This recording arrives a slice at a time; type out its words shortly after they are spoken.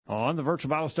On the Virtual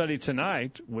Bible Study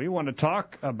tonight, we want to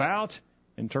talk about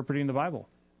interpreting the Bible.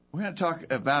 We're going to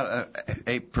talk about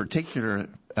a particular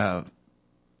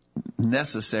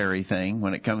necessary thing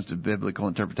when it comes to biblical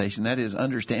interpretation. That is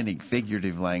understanding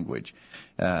figurative language.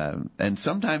 And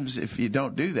sometimes if you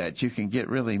don't do that, you can get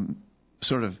really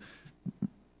sort of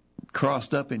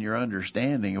crossed up in your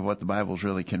understanding of what the Bible is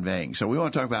really conveying. So we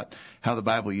want to talk about how the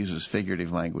Bible uses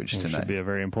figurative language tonight. It should be a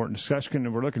very important discussion,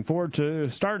 and we're looking forward to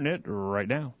starting it right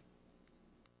now.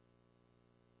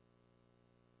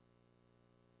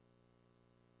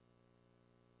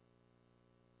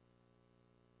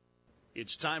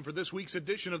 It's time for this week's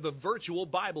edition of the Virtual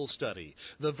Bible Study.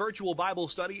 The Virtual Bible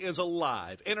Study is a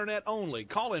live, internet-only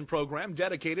call-in program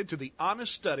dedicated to the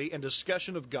honest study and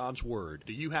discussion of God's Word.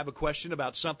 Do you have a question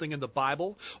about something in the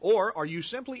Bible, or are you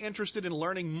simply interested in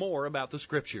learning more about the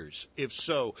Scriptures? If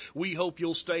so, we hope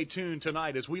you'll stay tuned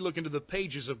tonight as we look into the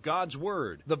pages of God's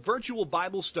Word. The Virtual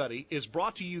Bible Study is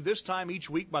brought to you this time each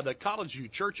week by the College View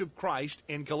Church of Christ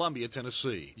in Columbia,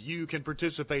 Tennessee. You can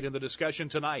participate in the discussion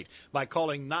tonight by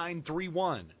calling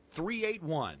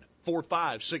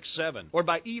 931-381-4567 or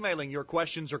by emailing your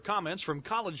questions or comments from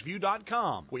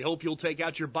collegeview.com. We hope you'll take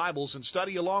out your Bibles and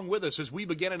study along with us as we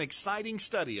begin an exciting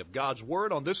study of God's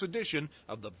Word on this edition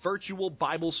of the Virtual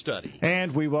Bible Study.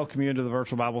 And we welcome you into the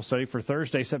Virtual Bible Study for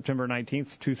Thursday, September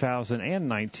 19th,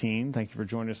 2019. Thank you for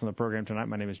joining us on the program tonight.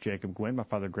 My name is Jacob Gwynn. My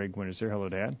father, Greg Gwynn, is here. Hello,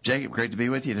 Dad. Jacob, great to be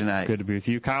with you tonight. Good to be with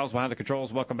you. Kyle's behind the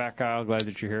controls. Welcome back, Kyle. Glad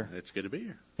that you're here. It's good to be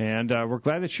here. And we're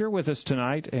glad that you're with us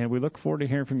tonight, and we look forward to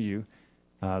hearing from you.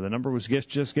 The number was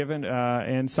just given,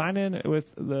 and sign in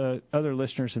with the other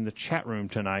listeners in the chat room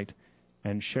tonight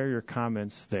and share your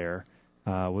comments there.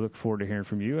 We look forward to hearing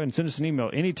from you. And send us an email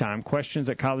anytime,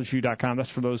 questions@collegeview.com. That's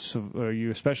for those of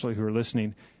you especially who are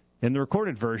listening in the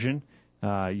recorded version.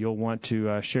 You'll want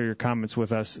to share your comments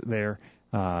with us there.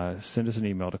 Send us an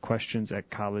email to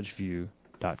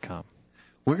questions@collegeview.com.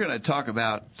 We're going to talk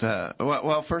about,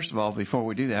 well, first of all, before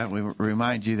we do that, we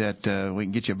remind you that we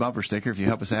can get you a bumper sticker if you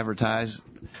help us advertise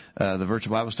the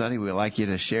Virtual Bible Study. We'd like you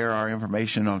to share our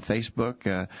information on Facebook,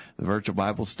 the Virtual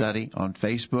Bible Study on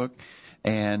Facebook,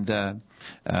 and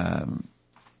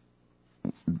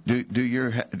do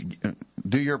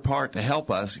your part to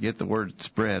help us get the word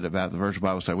spread about the Virtual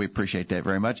Bible Study. We appreciate that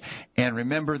very much. And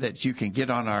remember that you can get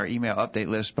on our email update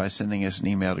list by sending us an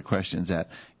email to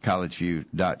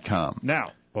questions@collegeview.com.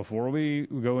 Now, before we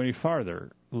go any farther,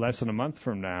 less than a month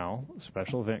from now, a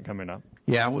special event coming up.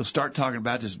 Yeah, we'll start talking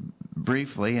about this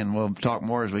briefly, and we'll talk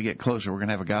more as we get closer. We're going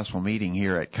to have a gospel meeting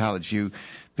here at College View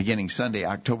beginning Sunday,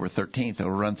 October 13th.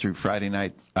 It'll run through Friday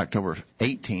night, October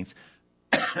 18th.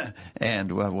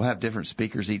 And we'll have different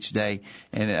speakers each day,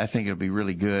 and I think it'll be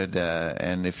really good.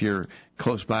 And if you're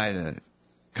close by to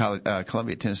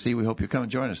Columbia, Tennessee, we hope you'll come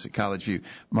and join us at College View.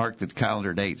 Mark the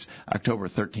calendar dates, October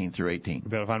 13th through 18th. We'll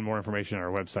be able to find more information on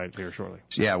our website here shortly.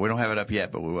 Yeah, we don't have it up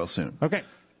yet, but we will soon. Okay.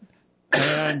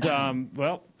 And,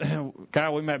 well,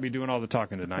 Kyle, we might be doing all the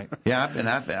talking tonight. Yeah,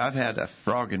 I've had a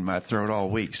frog in my throat all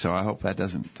week, so I hope that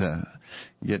doesn't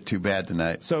get too bad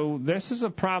tonight. So this is a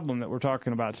problem that we're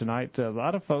talking about tonight. A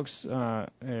lot of folks have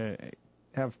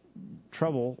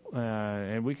trouble,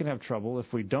 and we can have trouble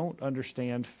if we don't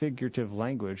understand figurative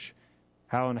language,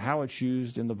 how it's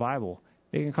used in the Bible.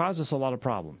 It can cause us a lot of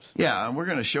problems. Yeah, and we're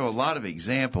going to show a lot of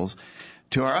examples.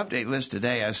 To our update list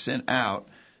today, I sent out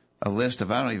a list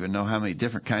of I don't even know how many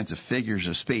different kinds of figures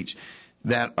of speech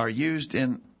that are used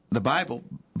in the Bible,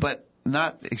 but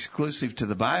not exclusive to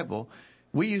the Bible.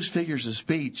 We use figures of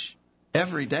speech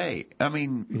every day. I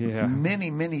mean, many,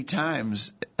 many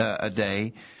times a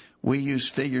day. We use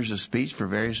figures of speech for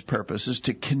various purposes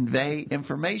to convey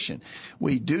information.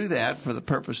 We do that for the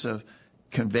purpose of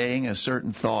conveying a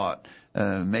certain thought,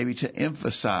 maybe to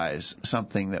emphasize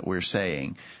something that we're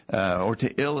saying, or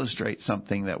to illustrate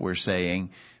something that we're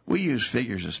saying. We use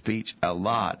figures of speech a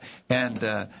lot,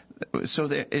 and so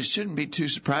it shouldn't be too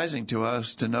surprising to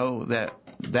us to know that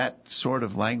that sort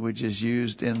of language is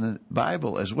used in the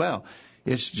Bible as well.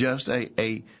 It's just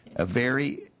a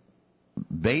very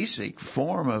basic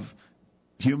form of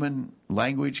human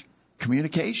language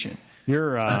communication.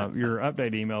 Your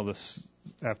update email this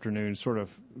afternoon sort of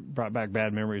brought back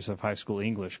bad memories of high school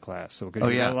English class. So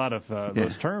because got a lot of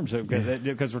those terms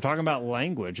because we're talking about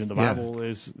language, and the Bible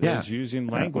is using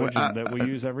language that we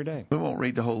use every day. We won't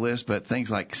read the whole list, but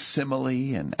things like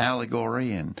simile and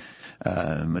allegory and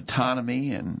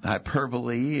metonymy and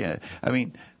hyperbole. I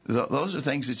mean, those are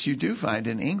things that you do find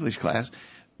in English class,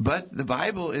 but the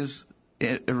Bible is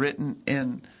written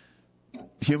in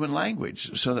human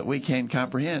language so that we can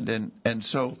comprehend. And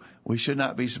so we should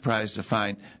not be surprised to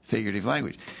find figurative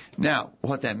language. Now,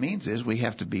 what that means is we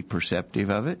have to be perceptive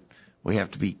of it. We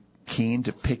have to be keen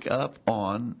to pick up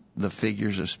on the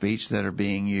figures of speech that are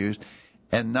being used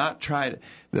and not try to.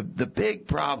 The big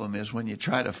problem is when you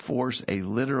try to force a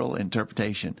literal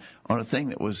interpretation on a thing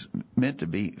that was meant to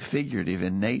be figurative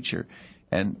in nature.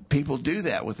 And people do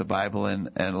that with the Bible, and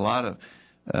a lot of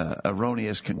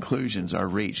erroneous conclusions are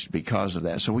reached because of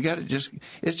that. So we got to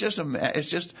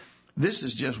this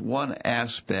is just one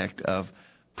aspect of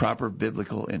proper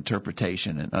biblical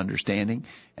interpretation and understanding,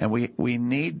 and we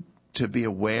need to be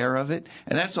aware of it.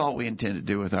 And that's all we intend to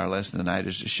do with our lesson tonight,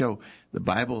 is to show the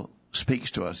Bible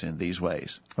speaks to us in these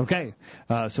ways. Okay,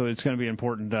 so it's going to be an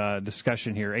important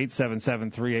discussion here.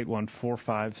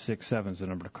 877-381-4567 is the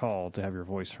number to call to have your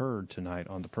voice heard tonight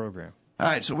on the program. All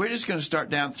right, so we're just going to start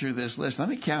down through this list. Let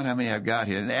me count how many I've got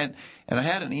here. And I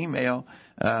had an email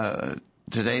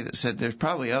today that said there's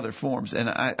probably other forms and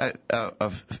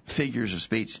of figures of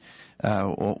speech.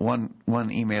 One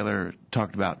emailer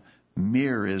talked about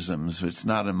merisms. It's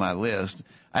not in my list.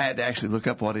 I had to actually look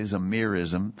up what is a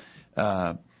merism.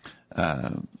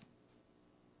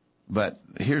 But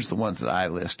here's the ones that I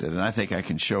listed, and I think I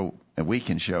can show, and we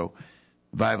can show,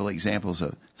 Bible examples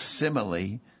of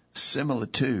simile,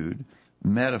 similitude,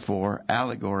 metaphor,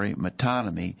 allegory,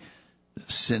 metonymy,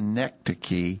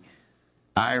 synecdoche,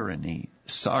 irony,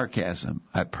 sarcasm,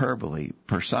 hyperbole,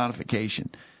 personification,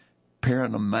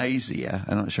 paranomazia.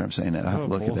 I'm not sure I'm saying that. I have to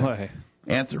look at that.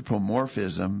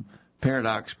 Anthropomorphism,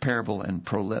 paradox, parable, and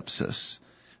prolepsis.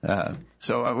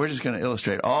 So we're just going to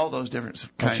illustrate all those different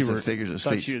kinds of figures of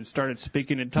speech. I thought you had started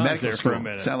speaking in tongues medical there school. for a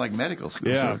minute. Sound like medical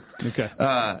school. Yeah. So. Okay.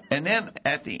 And then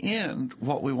at the end,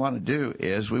 what we want to do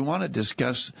is we want to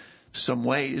discuss some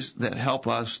ways that help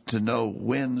us to know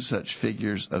when such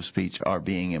figures of speech are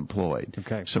being employed.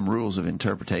 Okay. Some rules of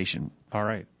interpretation. All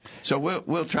right. So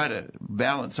we'll try to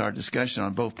balance our discussion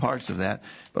on both parts of that.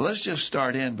 But let's just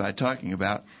start in by talking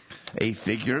about a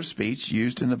figure of speech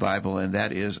used in the Bible, and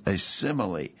that is a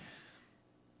simile.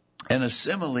 And a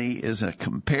simile is a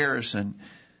comparison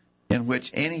in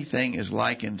which anything is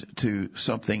likened to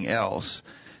something else,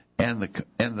 and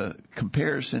the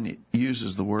comparison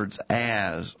uses the words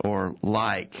as or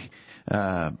like.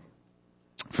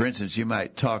 For instance, you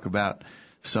might talk about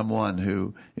someone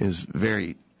who is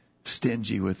very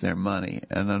stingy with their money.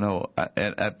 And I know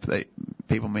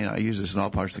people may not use this in all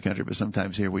parts of the country, but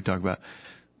sometimes here we talk about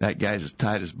that guy's as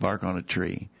tight as bark on a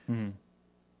tree. Mm-hmm.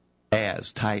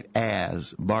 As tight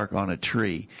as bark on a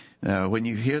tree. When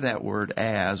you hear that word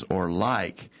as or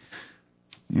like,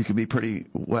 you can be pretty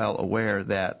well aware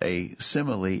that a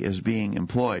simile is being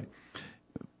employed.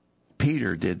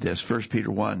 Peter did this, 1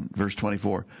 Peter 1, verse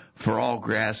 24. For all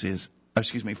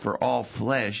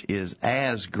flesh is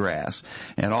as grass,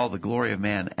 and all the glory of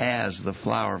man as the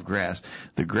flower of grass.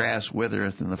 The grass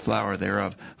withereth, and the flower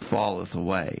thereof falleth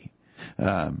away.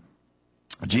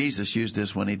 Jesus used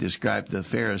this when he described the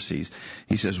Pharisees.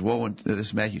 He says, this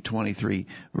is Matthew 23,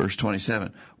 verse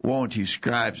 27, woe unto you,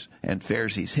 scribes and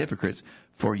Pharisees, hypocrites,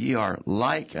 for ye are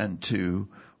like unto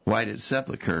whited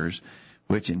sepulchres,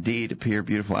 which indeed appear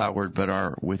beautiful outward, but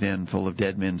are within full of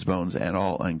dead men's bones and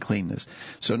all uncleanness.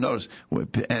 So notice,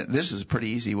 this is a pretty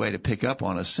easy way to pick up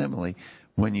on a simile.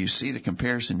 When you see the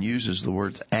comparison uses the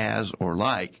words as or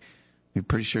like, you're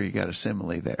pretty sure you got a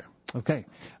simile there. Okay.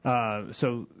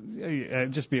 So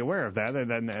just be aware of that.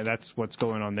 And that's what's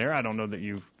going on there. I don't know that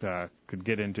you could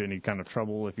get into any kind of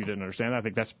trouble if you didn't understand. I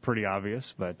think that's pretty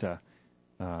obvious, but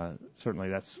certainly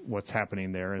that's what's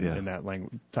happening there in that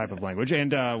type of language.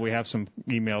 And we have some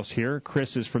emails here.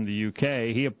 Chris is from the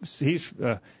UK. He's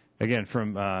again,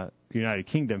 from United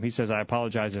Kingdom. He says, I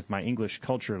apologize if my English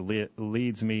culture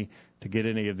leads me to get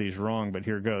any of these wrong, but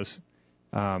here goes.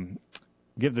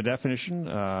 Give the definition.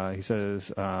 He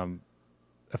says, a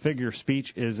figure of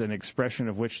speech is an expression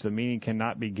of which the meaning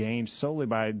cannot be gained solely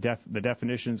by the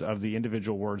definitions of the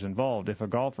individual words involved. If a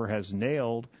golfer has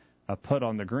nailed a putt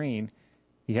on the green,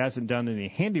 he hasn't done any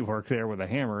handiwork there with a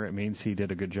hammer. It means he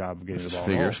did a good job of getting the ball.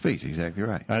 Figure of speech, exactly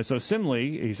right. So simile,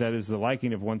 he said, is the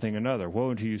liking of one thing another.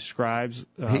 Woe unto you, scribes.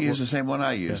 He used the same one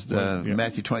I used,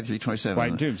 Matthew 23:27.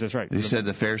 Whited tombs, that's right. He said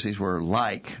the Pharisees were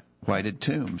like whited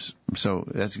tombs. So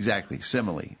that's exactly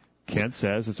simile. Kent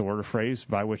says it's a word or phrase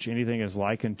by which anything is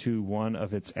likened to one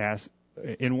of its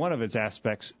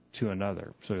aspects to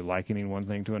another. So likening one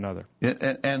thing to another.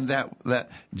 And that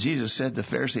Jesus said the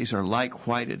Pharisees are like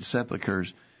whited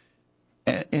sepulchres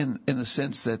in the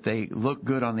sense that they look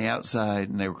good on the outside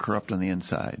and they were corrupt on the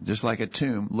inside. Just like a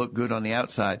tomb looked good on the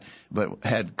outside but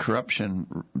had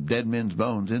corruption, dead men's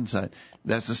bones inside.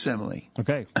 That's the simile.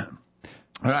 Okay.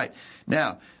 All right.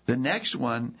 Now, the next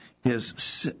one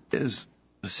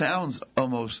sounds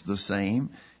almost the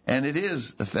same, and it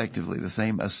is effectively the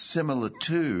same, a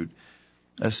similitude.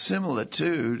 A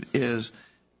similitude is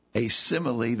a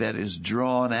simile that is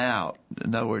drawn out.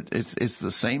 In other words, it's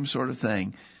the same sort of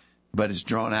thing, but it's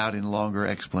drawn out in longer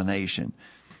explanation.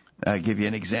 I'll give you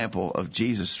an example of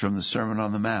Jesus from the Sermon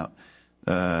on the Mount.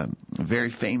 Very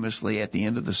famously at the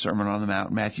end of the Sermon on the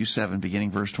Mount, Matthew 7,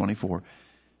 beginning verse 24,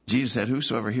 Jesus said,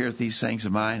 "Whosoever heareth these sayings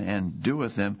of mine and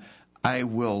doeth them, I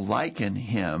will liken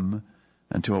him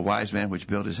unto a wise man which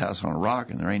built his house on a rock,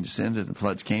 and the rain descended, and the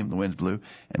floods came, and the winds blew,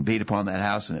 and beat upon that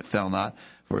house, and it fell not,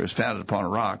 for it was founded upon a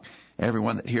rock. Every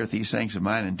one that heareth these sayings of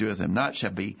mine and doeth them not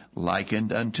shall be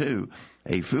likened unto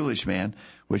a foolish man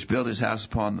which built his house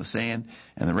upon the sand,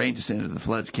 and the rain descended, and the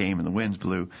floods came, and the winds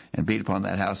blew, and beat upon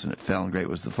that house, and it fell, and great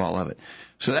was the fall of it."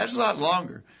 So that's a lot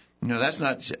longer. That's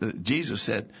not, Jesus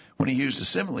said, when he used a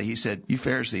simile, he said, "You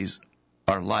Pharisees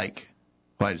are like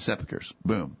whited sepulchres."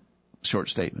 Boom. Short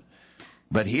statement.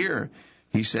 But here,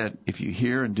 he said, if you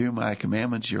hear and do my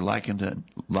commandments, you're like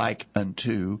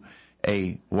unto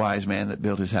a wise man that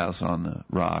built his house on the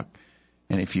rock.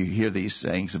 And if you hear these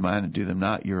sayings of mine and do them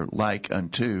not, you're like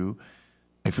unto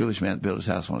a foolish man that built his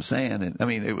house on the sand. And I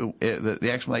mean,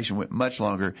 the explanation went much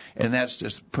longer, and that's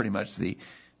just pretty much the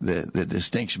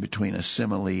distinction between a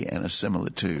simile and a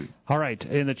similitude. All right.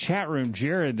 In the chat room,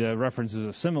 Jared references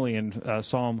a simile in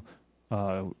Psalm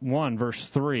 1, verse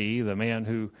 3, the man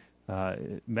who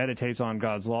meditates on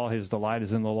God's law, his delight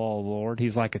is in the law of the Lord.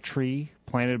 He's like a tree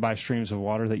planted by streams of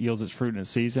water that yields its fruit in its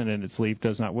season, and its leaf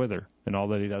does not wither. And all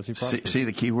that he does, he prospers. See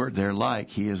the key word there, like.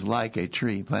 He is like a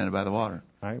tree planted by the water.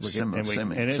 Right?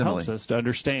 And it helps us to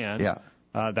understand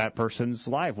that person's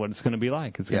life, what it's going to be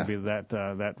like. It's going to be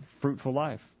that fruitful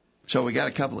life. So we got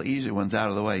a couple of easy ones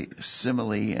out of the way,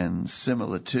 simile and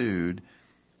similitude.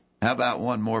 How about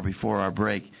one more before our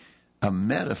break? A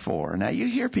metaphor. Now you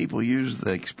hear people you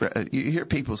hear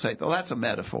people say, "Oh, that's a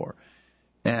metaphor,"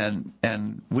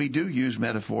 and we do use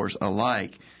metaphors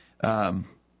alike a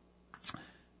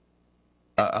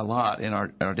lot in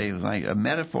our daily life. A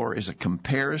metaphor is a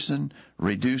comparison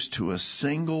reduced to a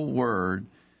single word,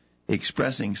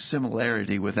 expressing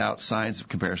similarity without signs of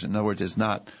comparison. In other words, it's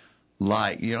not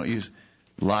like. You don't use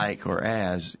like or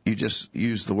as. You just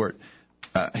use the word.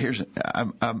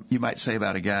 You might say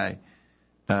about a guy.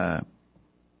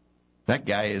 That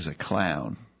guy is a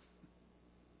clown.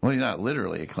 Well, he's not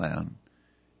literally a clown.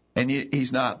 And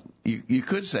he's not, you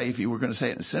could say, if you were going to say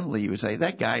it in a simile, you would say,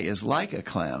 that guy is like a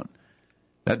clown.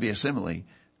 That'd be a simile.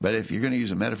 But if you're going to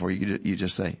use a metaphor, you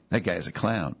just say, that guy is a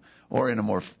clown. Or in a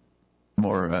more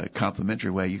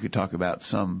complimentary way, you could talk about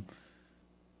some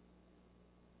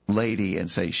lady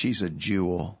and say, she's a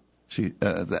jewel.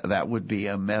 That would be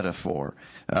a metaphor.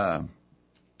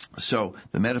 So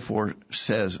the metaphor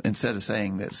says, instead of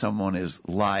saying that someone is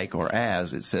like or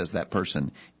as, it says that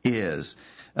person is.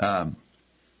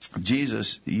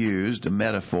 Jesus used a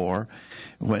metaphor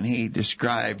when he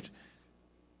described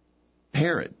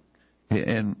Herod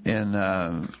in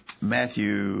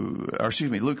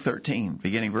Luke 13,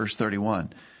 beginning verse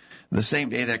 31. The same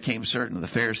day there came certain of the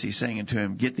Pharisees, saying unto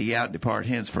him, Get thee out, depart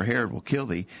hence, for Herod will kill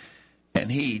thee.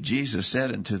 And he, Jesus,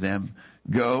 said unto them,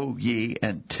 Go ye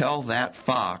and tell that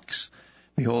fox,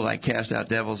 Behold, I cast out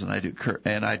devils, and I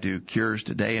do cures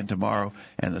today and tomorrow,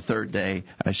 and the third day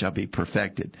I shall be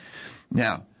perfected.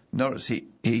 Now, notice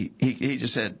he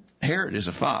just said Herod is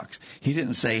a fox. He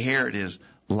didn't say Herod is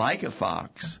like a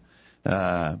fox.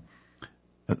 So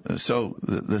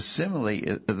the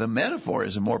simile, the metaphor,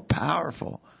 is a more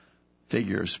powerful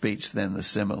figure of speech than the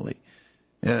simile.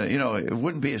 It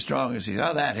wouldn't be as strong as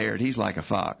that Herod, he's like a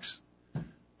fox.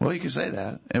 Well, you could say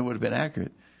that. It would have been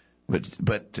accurate.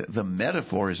 But the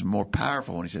metaphor is more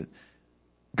powerful when he said,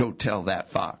 go tell that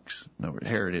fox. In other words,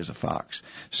 Herod is a fox.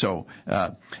 So,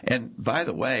 and by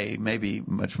the way, maybe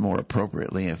much more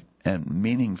appropriately and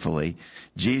meaningfully,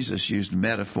 Jesus used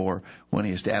metaphor when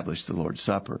he established the Lord's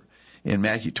Supper. In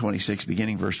Matthew 26,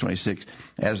 beginning verse 26,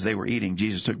 as they were eating,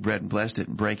 Jesus took bread and blessed it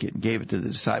and brake it and gave it to the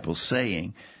disciples,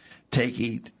 saying, Take,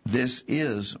 eat, this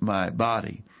is my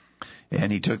body. And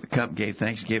he took the cup and gave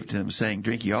thanks and gave it to them, saying,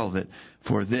 Drink ye all of it,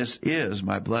 for this is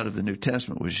my blood of the New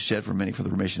Testament, which is shed for many for the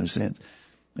remission of sins.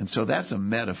 And so that's a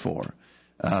metaphor.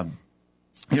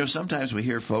 Sometimes we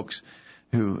hear folks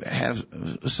who have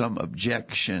some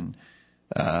objection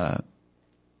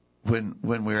when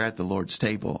we're at the Lord's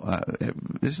table.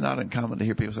 It's not uncommon to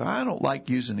hear people say, I don't like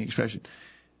using the expression,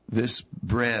 this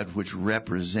bread which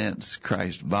represents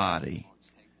Christ's body.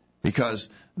 Because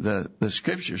the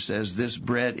Scripture says this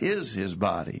bread is his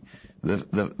body.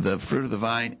 The fruit of the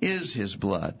vine is his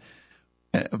blood.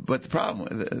 But the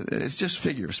problem, it's just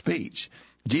figure of speech.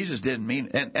 Jesus didn't mean,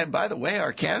 and by the way,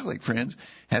 our Catholic friends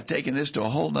have taken this to a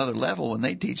whole nother level when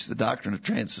they teach the doctrine of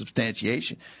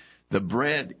transubstantiation. The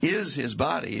bread is his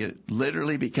body. It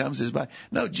literally becomes his body.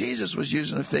 No, Jesus was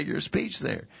using a figure of speech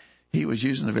there. He was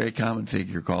using a very common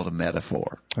figure called a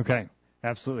metaphor. Okay,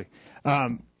 absolutely.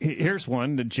 Here's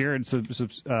one that Jared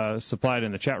supplied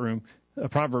in the chat room.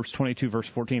 Proverbs 22, verse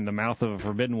 14, the mouth of a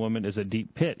forbidden woman is a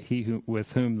deep pit. He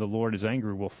with whom the Lord is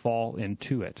angry will fall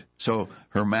into it. So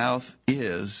her mouth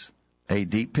is a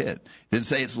deep pit. He didn't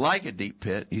say it's like a deep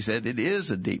pit. He said it is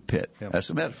a deep pit. Yep. That's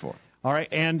a metaphor. All right,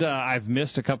 and I've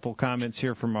missed a couple comments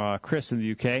here from Chris in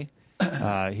the UK.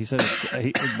 He says,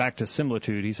 back to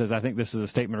similitude, he says, I think this is a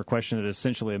statement or question that is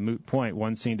essentially a moot point.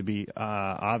 One seemed to be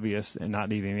obvious and not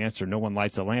needing an answer. No one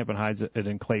lights a lamp and hides it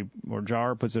in clay or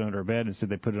jar, puts it under a bed. Instead,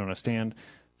 they put it on a stand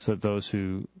so that those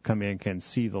who come in can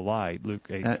see the light. Luke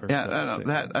 8.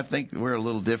 I think we're a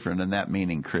little different in that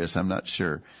meaning, Chris. I'm not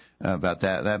sure about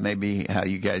that. That may be how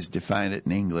you guys define it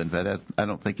in England, but I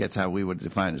don't think that's how we would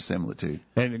define a similitude.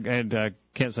 And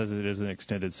Kent says it is an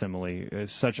extended simile.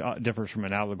 It's such differs from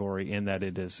an allegory in that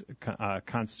it is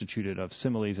constituted of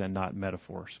similes and not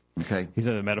metaphors. Okay. He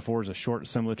said a metaphor is a short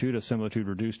similitude, a similitude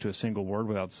reduced to a single word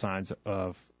without signs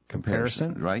of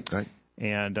comparison. Right.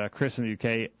 And Chris in the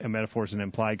UK, a metaphor is an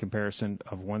implied comparison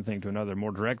of one thing to another,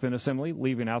 more direct than a simile,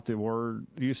 leaving out the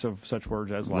use of such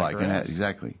words as like or as.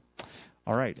 Exactly.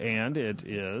 All right, and it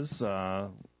is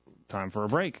time for a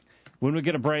break. When we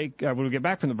get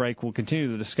back from the break, we'll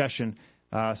continue the discussion.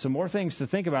 Some more things to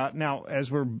think about. Now,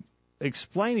 as we're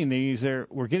explaining these,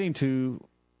 we're getting to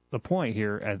the point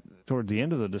here toward the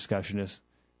end of the discussion is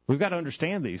we've got to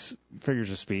understand these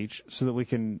figures of speech so that we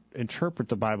can interpret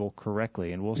the Bible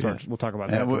correctly, and we'll talk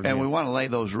about that. And we want to lay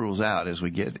those rules out as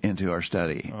we get into our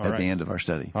study the end of our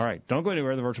study. All right, don't go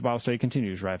anywhere. The Virtual Bible Study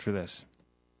continues right after this.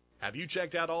 Have you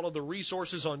checked out all of the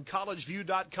resources on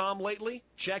collegeview.com lately?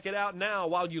 Check it out now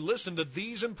while you listen to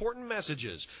these important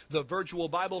messages. The Virtual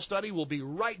Bible Study will be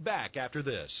right back after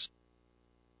this.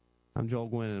 I'm Joel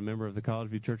Gwynn, and a member of the College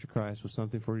View Church of Christ with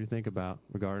something for you to think about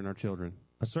regarding our children.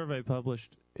 A survey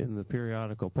published in the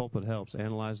periodical Pulpit Helps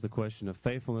analyzed the question of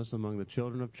faithfulness among the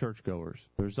children of churchgoers.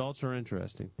 The results are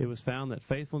interesting. It was found that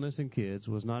faithfulness in kids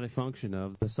was not a function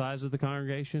of the size of the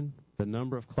congregation, the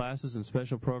number of classes and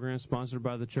special programs sponsored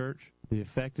by the church, the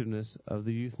effectiveness of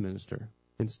the youth minister.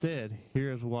 Instead,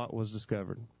 here is what was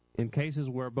discovered. In cases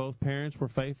where both parents were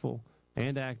faithful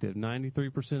and active,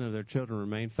 93% of their children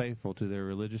remained faithful to their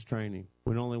religious training.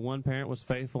 When only one parent was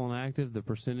faithful and active, the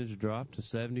percentage dropped to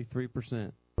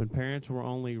 73%. When parents were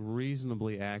only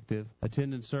reasonably active,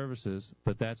 attended services,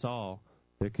 but that's all,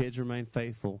 their kids remained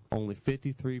faithful only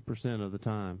 53% of the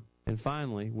time. And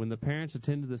finally, when the parents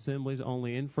attended assemblies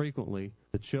only infrequently,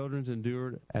 the children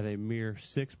endured at a mere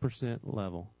 6%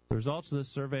 level. The results of this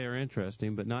survey are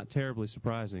interesting, but not terribly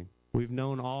surprising. We've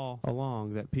known all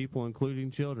along that people,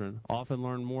 including children, often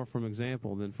learn more from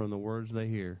example than from the words they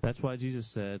hear. That's why Jesus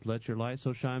said, "Let your light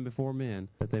so shine before men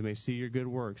that they may see your good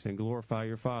works and glorify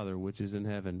your Father which is in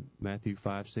heaven." Matthew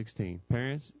 5:16.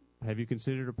 Parents, have you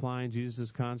considered applying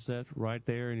Jesus' concept right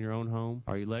there in your own home?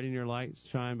 Are you letting your light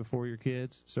shine before your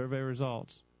kids? Survey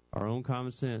results, our own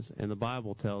common sense, and the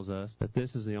Bible tells us that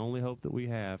this is the only hope that we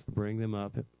have to bring them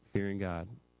up fearing God.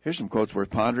 Here's some quotes worth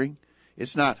pondering.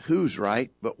 It's not who's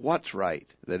right, but what's right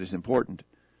that is important.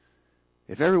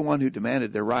 If everyone who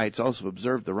demanded their rights also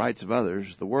observed the rights of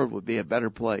others, the world would be a better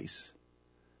place.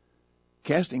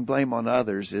 Casting blame on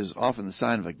others is often the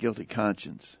sign of a guilty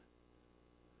conscience.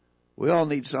 We all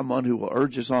need someone who will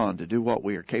urge us on to do what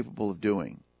we are capable of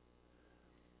doing.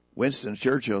 Winston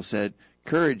Churchill said,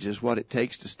 "Courage is what it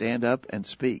takes to stand up and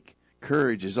speak.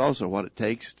 Courage is also what it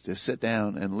takes to sit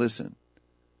down and listen."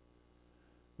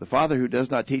 The father who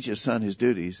does not teach his son his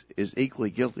duties is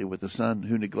equally guilty with the son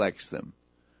who neglects them.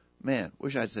 Man,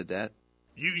 wish I'd said that.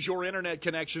 Use your internet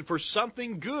connection for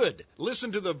something good.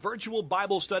 Listen to the Virtual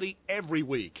Bible Study every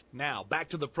week. Now, back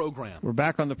to the program. We're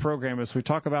back on the program as we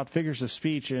talk about figures of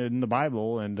speech in the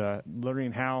Bible and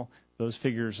learning how those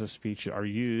figures of speech are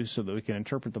used so that we can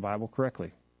interpret the Bible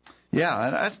correctly.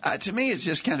 Yeah, and to me, it's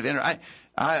just kind of interesting.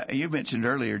 You mentioned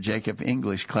earlier, Jacob,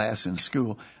 English class in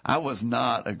school. I was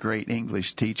not a great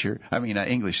English teacher. I mean, an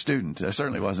English student. I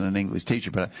certainly wasn't an English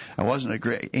teacher, but I wasn't a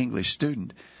great English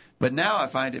student. But now I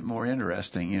find it more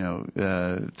interesting,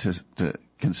 to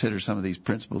consider some of these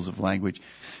principles of language.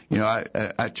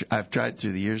 I've tried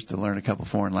through the years to learn a couple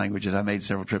foreign languages. I made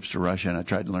several trips to Russia, and I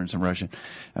tried to learn some Russian.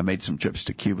 I made some trips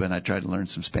to Cuba, and I tried to learn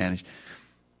some Spanish.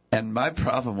 And my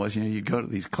problem was, you'd go to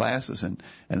these classes and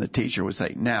the teacher would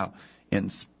say, "Now, in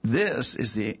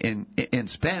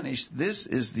Spanish, this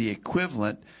is the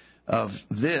equivalent of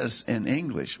this in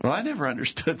English. Well, I never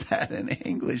understood that in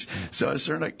English, so I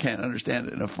certainly can't understand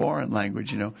it in a foreign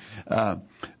language,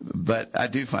 But I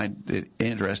do find it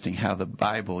interesting how the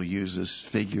Bible uses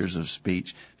figures of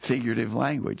speech, figurative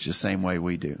language, the same way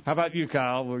we do. How about you,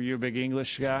 Kyle? Were you a big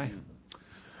English guy?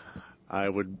 I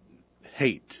would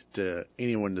hate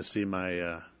anyone to see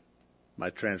my my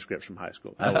transcripts from high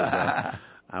school.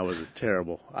 I was a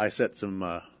terrible. I set some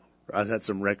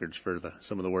records for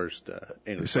some of the worst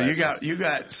English. So classes. you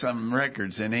got some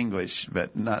records in English,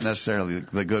 but not necessarily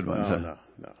the good ones. No.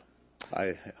 All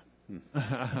right.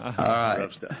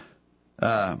 Rough stuff.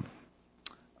 All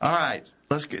right.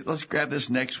 Let's grab this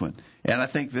next one, and I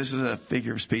think this is a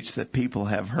figure of speech that people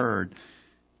have heard.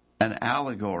 An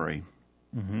allegory.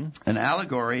 Mm-hmm. An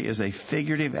allegory is a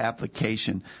figurative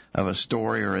application of a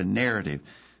story or a narrative.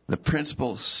 The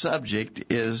principal subject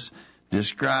is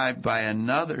described by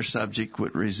another subject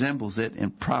which resembles it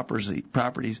in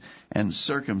properties and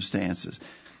circumstances.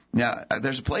 Now,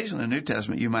 there's a place in the New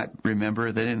Testament you might remember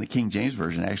that in the King James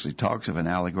Version actually talks of an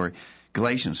allegory.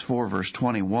 Galatians 4, verse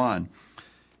 21,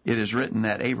 it is written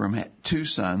that Abram had two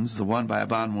sons, the one by a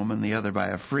bondwoman, the other by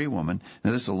a free woman.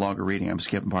 Now, this is a longer reading. I'm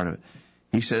skipping part of it.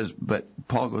 He says, but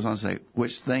Paul goes on to say,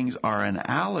 which things are an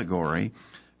allegory,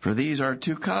 for these are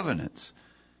two covenants.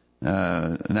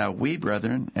 Now we,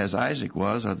 brethren, as Isaac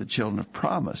was, are the children of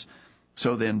promise.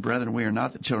 So then, brethren, we are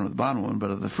not the children of the bondwoman, but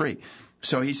of the free.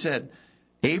 So he said,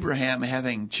 Abraham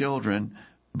having children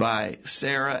by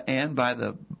Sarah and by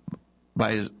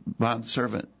his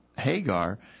bondservant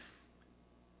Hagar,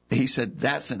 he said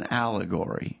that's an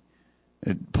allegory.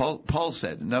 Paul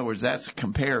said, in other words, that's a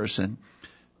comparison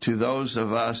to those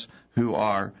of us who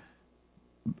are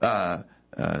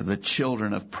the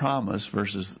children of promise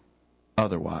versus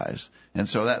otherwise. And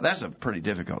so that's a pretty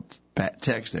difficult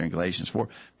text there in Galatians 4.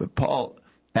 But Paul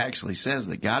actually says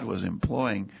that God was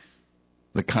employing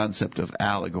the concept of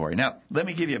allegory. Now, let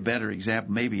me give you a better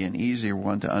example, maybe an easier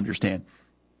one to understand.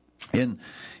 In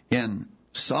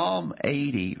Psalm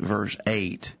 80, verse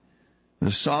 8,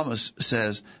 the psalmist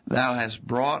says, thou hast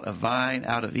brought a vine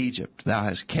out of Egypt. Thou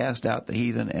hast cast out the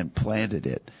heathen and planted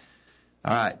it.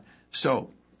 All right. So,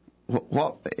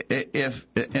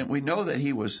 and we know that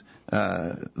he was,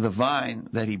 the vine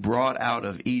that he brought out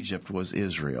of Egypt was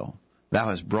Israel. Thou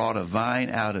hast brought a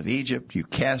vine out of Egypt. You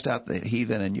cast out the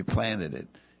heathen and you planted it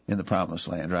in the promised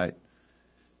land, right?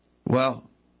 Well,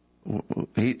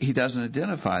 he doesn't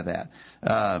identify that.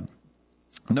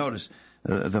 Notice,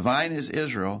 the vine is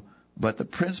Israel, but the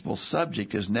principal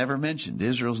subject is never mentioned.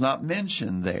 Israel's not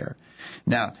mentioned there.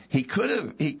 Now, he could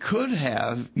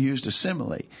have used a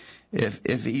simile.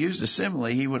 If he used a simile,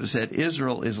 he would have said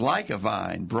Israel is like a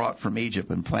vine brought from Egypt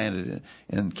and planted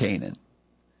in Canaan.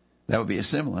 That would be a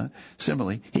simile.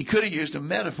 He could have used a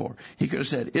metaphor. He could have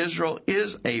said Israel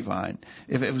is a vine.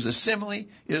 If it was a simile,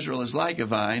 Israel is like a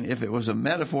vine. If it was a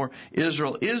metaphor,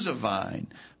 Israel is a vine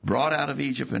brought out of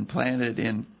Egypt and planted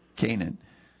in Canaan.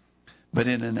 But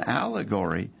in an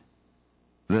allegory,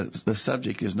 the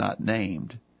subject is not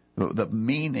named. The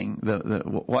meaning,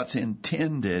 what's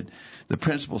intended, the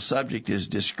principal subject is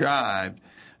described,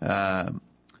 but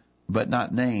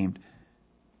not named.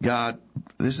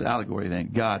 This is allegory then.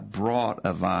 God brought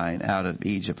a vine out of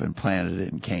Egypt and planted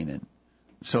it in Canaan.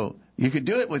 So you could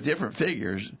do it with different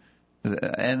figures,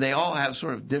 and they all have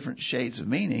sort of different shades of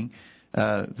meaning.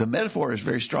 The metaphor is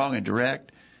very strong and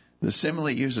direct. The simile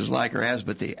uses like or as,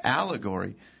 but the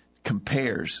allegory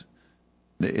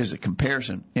is a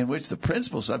comparison in which the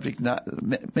principal subject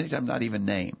many times not even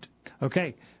named.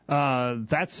 Okay.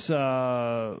 That's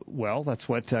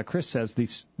what Chris says.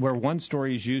 Where one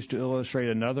story is used to illustrate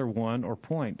another one or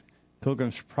point.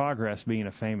 Pilgrim's Progress being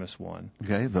a famous one.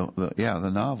 Okay, the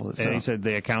novel itself. And he said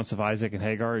the accounts of Isaac and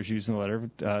Hagar is used in the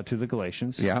letter to the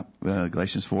Galatians. Yeah,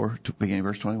 Galatians 4, beginning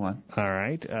verse 21. All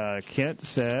right. Kent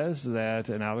says that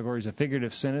an allegory is a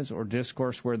figurative sentence or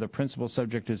discourse where the principal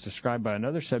subject is described by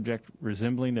another subject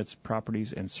resembling its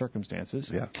properties and circumstances.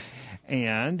 Yeah.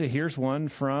 And here's one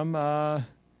from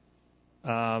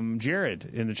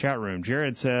Jared in the chat room.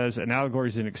 Jared says an allegory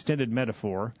is an extended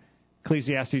metaphor.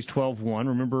 Ecclesiastes 12:1.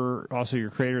 Remember also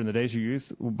your Creator in the days of your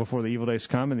youth, before the evil days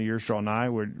come and the years draw nigh,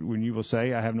 when you will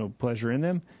say, I have no pleasure in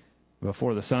them,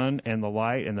 before the sun and the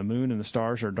light and the moon and the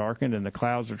stars are darkened and the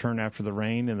clouds return after the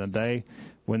rain in the day,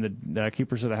 when the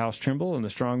keepers of the house tremble and the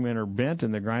strong men are bent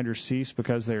and the grinders cease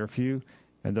because they are few,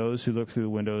 and those who look through the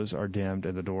windows are dimmed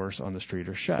and the doors on the street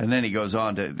are shut. And then he goes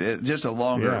on to just a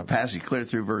longer passage, clear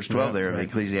through verse 12 of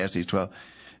Ecclesiastes 12,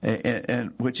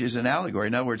 and which is an allegory.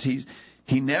 In other words,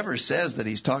 he never says that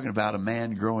he's talking about a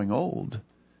man growing old.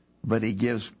 but he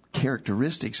gives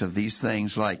characteristics of these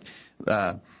things like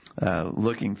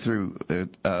looking through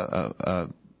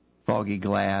foggy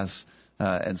glass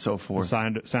and so forth.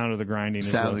 The sound of the grinding.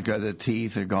 The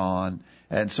teeth are gone.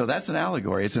 And so that's an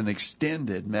allegory. It's an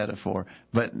extended metaphor.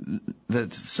 But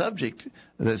the subject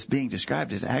that's being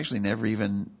described is actually never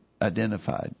even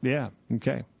identified. Yeah.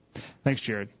 Okay. Thanks,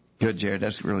 Jared. Good, Jared.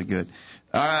 That's really good.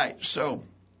 All right. So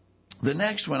the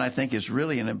next one I think is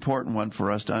really an important one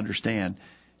for us to understand,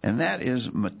 and that is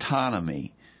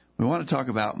metonymy. We want to talk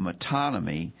about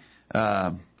metonymy.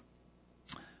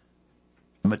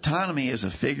 Metonymy is a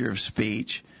figure of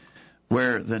speech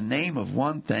where the name of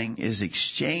one thing is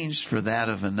exchanged for that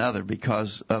of another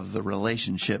because of the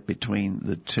relationship between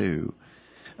the two.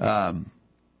 And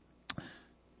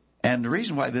the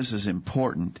reason why this is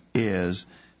important is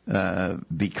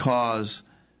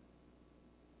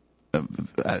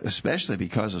especially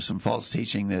because of some false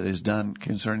teaching that is done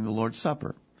concerning the Lord's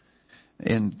Supper.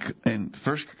 In 1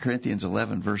 Corinthians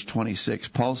 11, verse 26,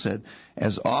 Paul said,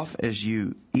 "As oft as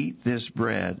you eat this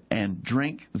bread and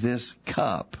drink this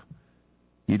cup,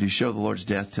 you do show the Lord's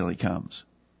death till he comes."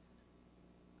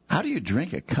 How do you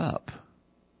drink a cup?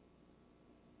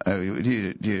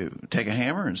 Do you take a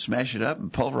hammer and smash it up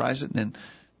and pulverize it and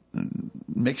then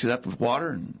mix it up with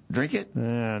water and drink it? No,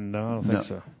 I don't think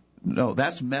so. No,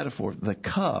 that's metaphor. The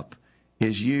cup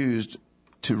is used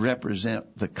to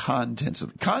represent the contents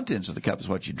of the cup is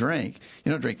what you drink.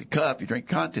 You don't drink the cup, you drink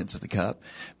contents of the cup.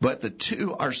 But the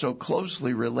two are so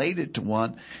closely related to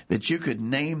one that you could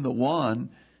name the one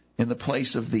in the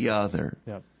place of the other.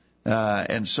 Yep.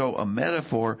 And so a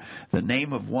metaphor, the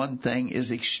name of one thing is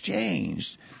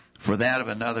exchanged for that of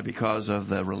another because of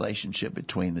the relationship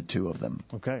between the two of them.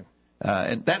 Okay.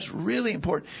 And that's really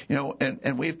important.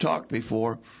 And we've talked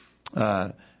before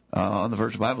on the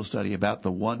Virtual Bible Study about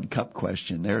the one cup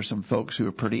question. There are some folks who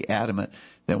are pretty adamant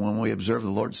that when we observe the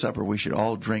Lord's Supper, we should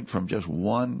all drink from just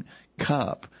one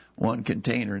cup, one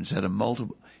container, instead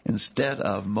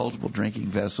of multiple drinking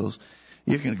vessels.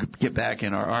 You can get back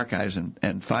in our archives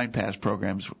and find past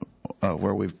programs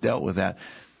where we've dealt with that.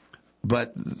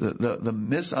 But the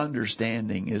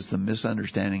misunderstanding is the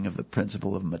misunderstanding of the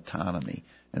principle of metonymy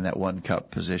and that one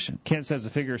cup position. Kent says a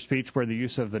figure of speech where the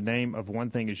use of the name of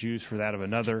one thing is used for that of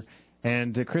another.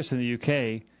 And Chris in the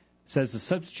UK says the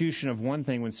substitution of one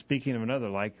thing when speaking of another,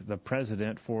 like the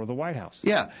president for the White House.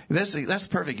 Yeah, that's a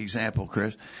perfect example,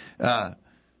 Chris.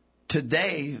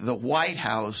 Today, the White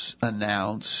House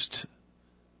announced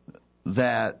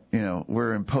that,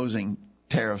 we're imposing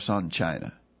tariffs on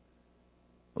China.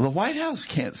 The White House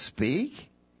can't speak.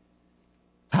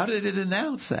 How did it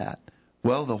announce that?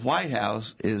 Well, the White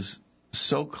House is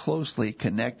so closely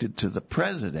connected to the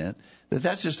president that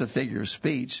that's just a figure of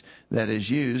speech that is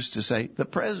used to say the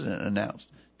president announced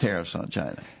tariffs on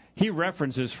China. He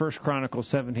references 1 Chronicles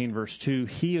 17, verse 2,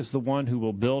 "He is the one who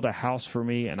will build a house for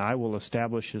me, and I will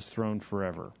establish his throne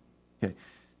forever." Okay.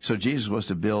 So Jesus was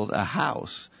to build a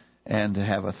house and to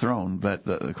have a throne, but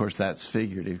of course that's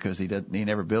figurative because he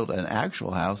never built an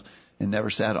actual house and never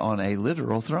sat on a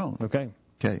literal throne. Okay.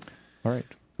 All right.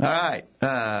 All right.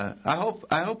 I hope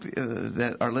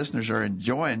that our listeners are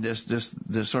enjoying this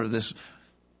sort of this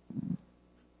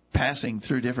passing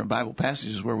through different Bible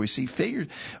passages where we see figures.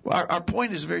 Our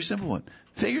point is a very simple one.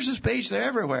 Figures of speech, they're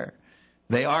everywhere.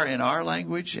 They are in our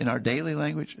language, in our daily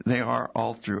language. They are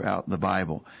all throughout the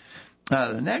Bible.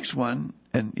 The next one,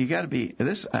 and you got to be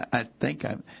this.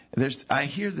 I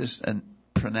hear this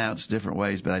pronounced different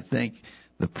ways, but I think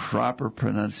the proper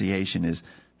pronunciation is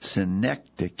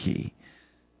synecdoche,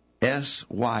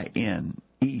 synecdoche,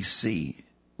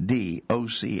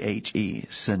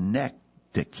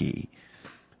 synecdoche.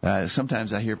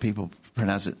 Sometimes I hear people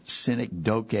pronounce it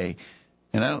synecdoche,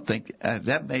 and I don't think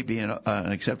that may be an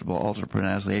acceptable alternate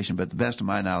pronunciation, but the best of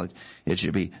my knowledge, it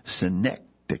should be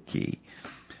synecdoche.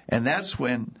 And that's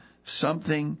when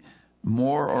something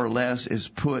more or less is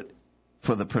put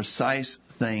for the precise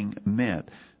thing meant.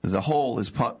 The whole is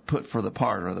put for the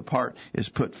part, or the part is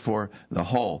put for the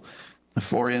whole.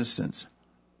 For instance,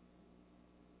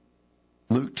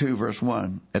 Luke 2, verse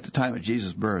 1, at the time of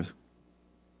Jesus' birth,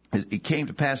 it came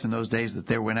to pass in those days that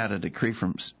there went out a decree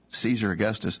from Caesar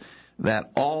Augustus that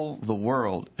all the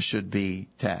world should be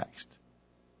taxed.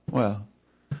 Well,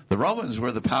 the Romans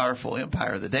were the powerful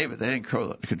empire of the day, but they didn't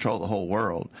control the whole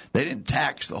world. They didn't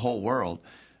tax the whole world.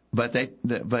 But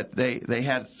they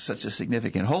had such a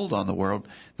significant hold on the world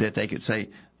that they could say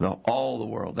all the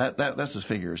world. That's a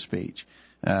figure of speech,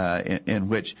 in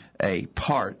which a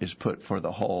part is put for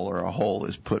the whole, or a whole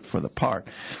is put for the part.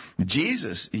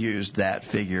 Jesus used that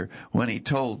figure when he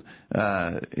told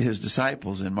his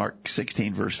disciples in Mark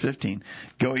 16 verse 15,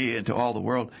 "Go ye into all the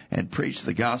world and preach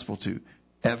the gospel to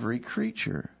every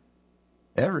creature."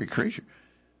 Every creature.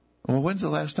 Well, when's the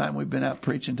last time we've been out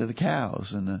preaching to the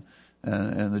cows and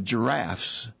the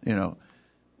giraffes?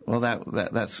 Well,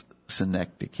 that's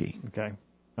synecdoche. Okay.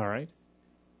 All right.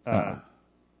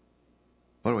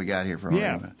 What do we got here for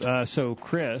argument? So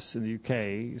Chris in the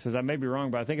UK says, I may be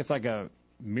wrong, but I think it's like a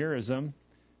merism,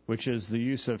 which is the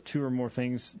use of two or more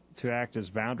things to act as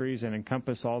boundaries and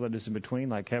encompass all that is in between,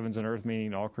 like heavens and earth,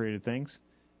 meaning all created things.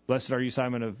 Blessed are you,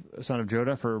 Simon, son of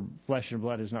Jodah, for flesh and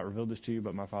blood has not revealed this to you,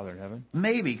 but my Father in heaven.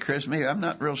 Maybe, Chris, maybe. I'm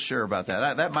not real sure about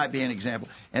that. That might be an example.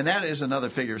 And that is another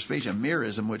figure of speech, a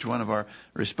merism, which one of our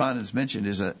respondents mentioned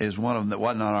is one of them that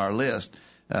wasn't on our list.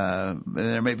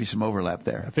 There may be some overlap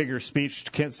there. A figure of speech,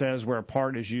 Kent says, where a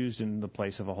part is used in the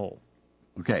place of a whole.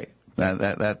 Okay.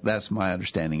 That's my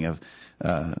understanding of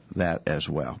that as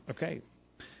well. Okay.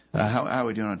 How are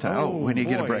we doing on time? We need to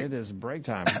get a break. It is break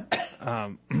time.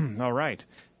 All right.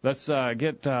 Let's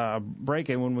get a break,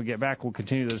 and when we get back, we'll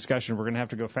continue the discussion. We're going to have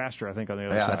to go faster, I think, on the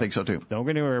other side. Yeah, I think so, too. Don't go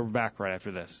anywhere. We're back right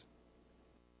after this.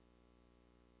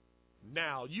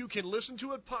 Now you can listen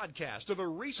to a podcast of a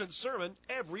recent sermon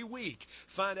every week.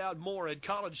 Find out more at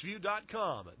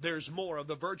collegeview.com. There's more of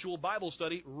the virtual Bible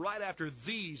study right after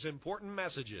these important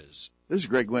messages. This is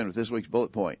Greg Gwynn with this week's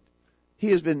Bullet Point.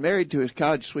 He has been married to his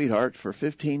college sweetheart for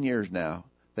 15 years now.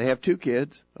 They have 2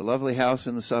 kids, a lovely house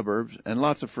in the suburbs, and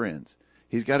lots of friends.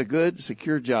 He's got a good,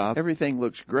 secure job. Everything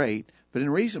looks great, but in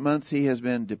recent months he has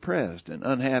been depressed and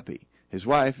unhappy. His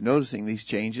wife, noticing these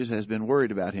changes, has been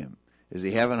worried about him. Is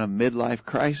he having a midlife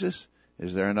crisis?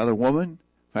 Is there another woman?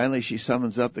 Finally, she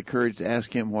summons up the courage to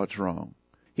ask him what's wrong.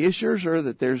 He assures her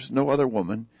that there's no other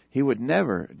woman. He would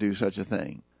never do such a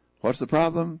thing. What's the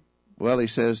problem? Well, he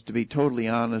says, to be totally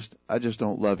honest, I just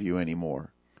don't love you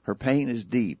anymore. Her pain is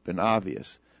deep and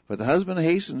obvious. But the husband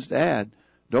hastens to add,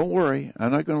 don't worry,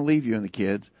 I'm not going to leave you and the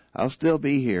kids. I'll still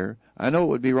be here. I know it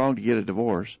would be wrong to get a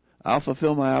divorce. I'll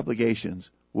fulfill my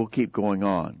obligations. We'll keep going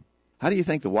on. How do you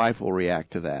think the wife will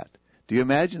react to that? Do you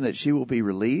imagine that she will be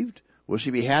relieved? Will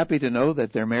she be happy to know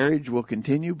that their marriage will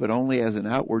continue, but only as an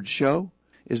outward show?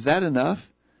 Is that enough?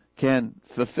 Can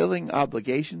fulfilling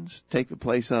obligations take the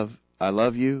place of, I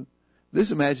love you?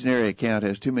 This imaginary account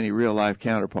has too many real-life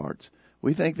counterparts.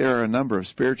 We think there are a number of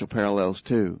spiritual parallels,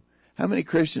 too. How many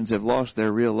Christians have lost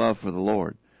their real love for the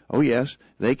Lord? Oh, yes,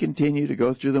 they continue to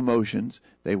go through the motions.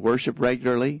 They worship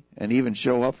regularly and even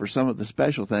show up for some of the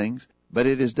special things, but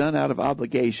it is done out of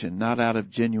obligation, not out of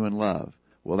genuine love.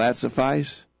 Will that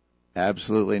suffice?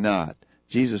 Absolutely not.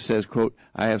 Jesus says, quote,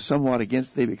 I have somewhat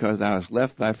against thee because thou hast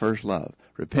left thy first love.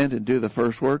 Repent and do the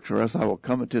first works, or else I will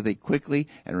come unto thee quickly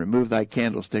and remove thy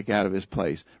candlestick out of his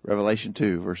place. Revelation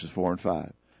 2, verses 4 and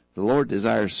 5. The Lord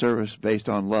desires service based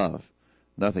on love.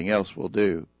 Nothing else will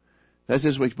do. That's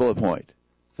this week's bullet point.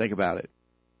 Think about it.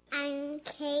 I'm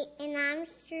Kate, and I'm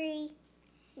 3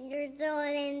 years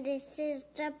old, and this is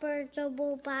the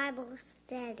Virtual Bible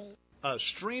Study. A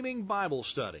streaming Bible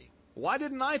study. Why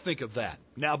didn't I think of that?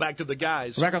 Now back to the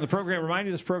guys. We're back on the program. Remind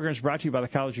you, this program is brought to you by the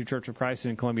College View Church of Christ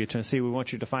in Columbia, Tennessee. We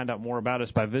want you to find out more about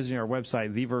us by visiting our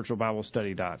website,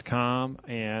 thevirtualbiblestudy.com,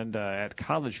 and at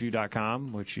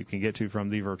collegeview.com, which you can get to from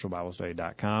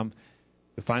thevirtualbiblestudy.com.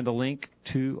 You'll find the link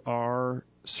to our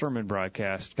sermon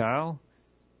broadcast. Kyle,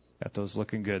 got those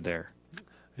looking good there.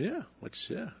 Yeah,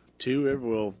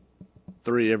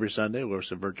 3 every Sunday. We're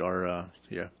subvert our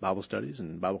Bible studies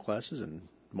and Bible classes and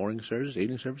morning services,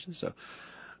 evening services,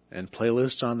 and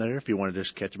playlists on there if you want to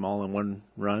just catch them all in one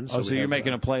run. So you're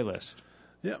making a playlist?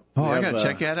 Yeah. I got to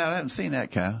check that out. I haven't seen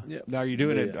that, Kyle. Yeah. Now, are you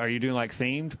doing it? Are you doing like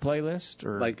themed playlist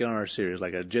or like on our series,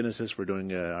 like a Genesis? We're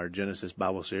doing our Genesis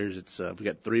Bible series. It's we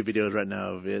got 3 videos right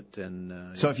now of it,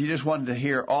 and so if you just wanted to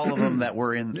hear all of them that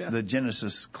were in the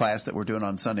Genesis class that we're doing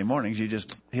on Sunday mornings, you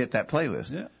just hit that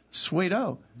playlist. Yeah.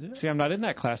 Sweet-o. Yeah. See, I'm not in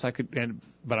that class.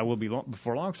 But I will be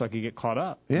before long, so I can get caught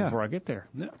up before I get there.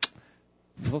 Yeah.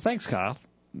 Well, thanks, Kyle.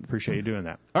 Appreciate you doing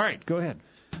that. All right, go ahead.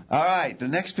 All right, the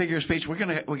next figure of speech, we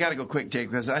got to go quick, Jake,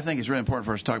 because I think it's really important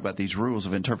for us to talk about these rules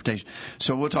of interpretation.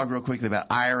 So we'll talk real quickly about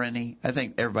irony. I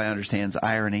think everybody understands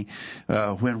irony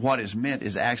when what is meant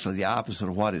is actually the opposite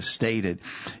of what is stated.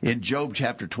 In Job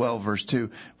chapter 12, verse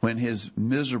 2, when his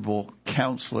miserable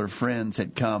counselor friends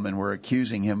had come and were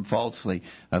accusing him falsely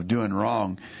of doing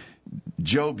wrong,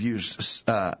 Job used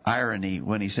irony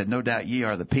when he said, "No doubt ye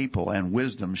are the people, and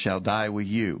wisdom shall die with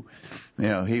you." You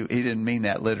know, he didn't mean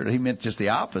that literally. He meant just the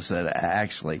opposite,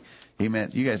 actually. He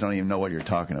meant you guys don't even know what you're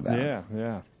talking about.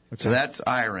 Yeah. Okay. So that's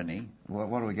irony.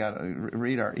 What do we got?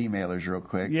 Read our emailers real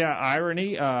quick. Yeah,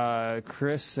 irony.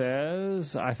 Chris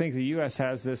says, I think the U.S.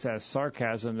 has this as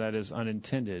sarcasm that is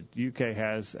unintended. UK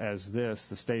has as this,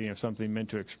 the stating of something meant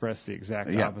to express the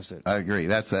exact opposite. I agree.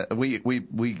 That's that. We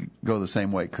go the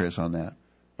same way, Chris, on that.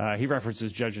 He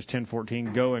references Judges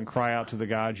 10:14. Go and cry out to the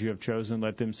gods you have chosen.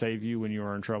 Let them save you when you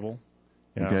are in trouble.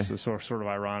 You know, okay. So sort of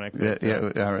ironic.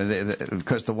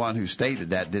 Because the one who stated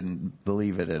that didn't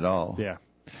believe it at all. Yeah.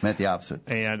 Meant the opposite.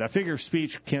 And a figure of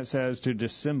speech, Kent says, to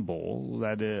dissemble,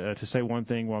 that to say one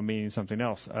thing while meaning something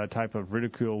else, a type of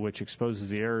ridicule which exposes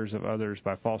the errors of others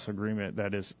by false agreement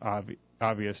that is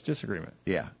obvious disagreement.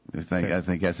 Yeah, I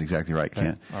think that's exactly right,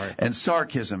 Kent. All right. And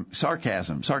sarcasm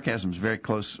is very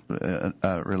close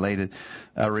related.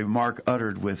 A remark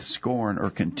uttered with scorn or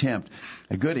contempt.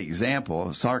 A good example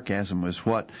of sarcasm was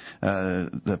what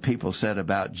the people said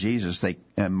about Jesus. They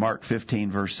in Mark 15,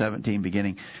 verse 17,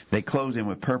 beginning, they clothed him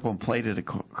with purple and plaited a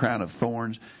crown of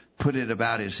thorns, put it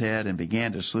about his head, and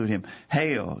began to salute him.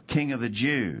 Hail, King of the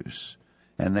Jews!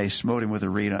 And they smote him with a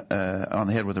reed on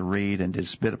the head with a reed, and did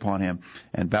spit upon him,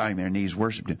 and bowing their knees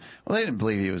worshipped him. Well, they didn't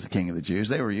believe he was the King of the Jews.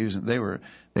 They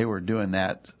were doing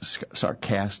that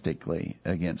sarcastically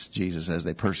against Jesus as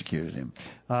they persecuted him.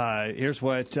 Here's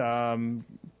what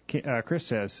Chris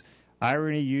says.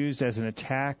 Irony used as an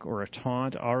attack or a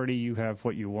taunt. Already you have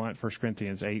what you want. 1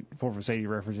 Corinthians 8, 4 verse 80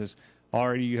 references.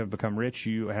 Already you have become rich.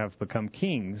 You have become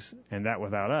kings, and that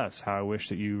without us. How I wish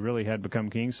that you really had become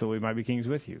kings so we might be kings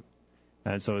with you.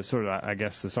 And so it's sort of, I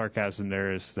guess, the sarcasm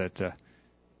there is that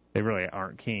they really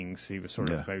aren't kings. He was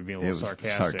sort of maybe being a little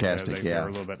sarcastic. They were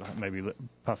a little bit maybe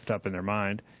puffed up in their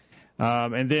mind.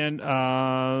 And then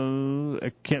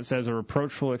Kent says a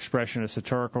reproachful expression, a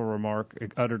satirical remark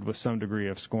uttered with some degree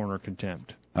of scorn or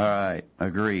contempt. All right,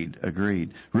 agreed.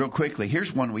 Real quickly,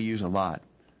 here's one we use a lot.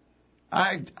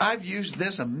 I've used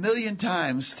this 1,000,000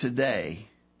 times today.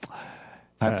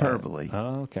 Hyperbole.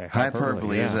 Okay.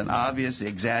 Hyperbole is an obvious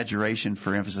exaggeration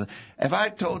for emphasis. If I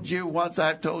told you once,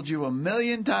 I've told you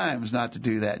 1,000,000 times not to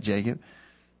do that, Jacob.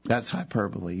 That's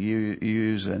hyperbole. You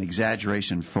use an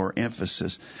exaggeration for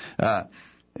emphasis.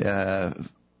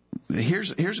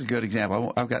 Here's a good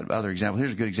example. I've got other examples.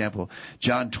 Here's a good example.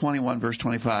 John 21, verse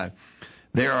 25.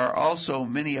 There are also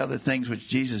many other things which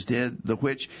Jesus did, the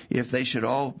which, if they should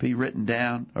all be written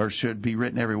down, or should be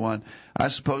written every one, I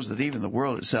suppose that even the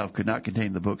world itself could not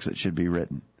contain the books that should be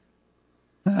written.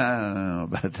 I don't know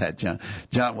about that, John.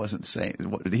 John wasn't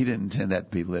saying, he didn't intend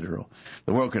that to be literal.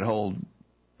 The world could hold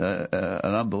an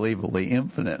unbelievably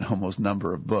infinite almost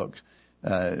number of books.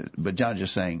 But John's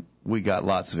just saying, we got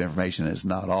lots of information and it's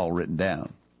not all written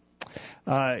down.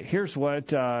 Here's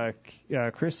what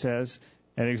Chris says.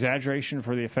 An exaggeration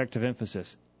for the effect of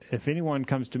emphasis. If anyone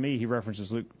comes to me, he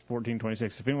references Luke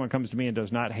 14:26. If anyone comes to me and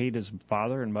does not hate his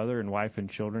father and mother and wife and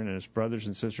children and his brothers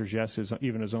and sisters, yes,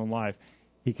 even his own life,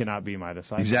 he cannot be my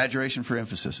disciple. Exaggeration for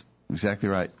emphasis. Exactly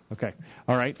right. Okay.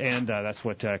 All right. And that's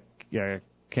what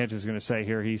Kent is going to say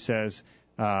here. He says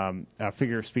a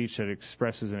figure of speech that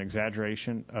expresses an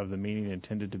exaggeration of the meaning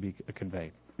intended to be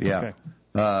conveyed. Yeah.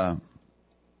 Okay.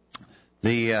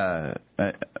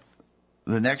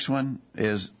 The next one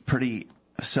is pretty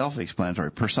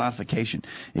self-explanatory. Personification.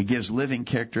 It gives living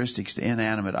characteristics to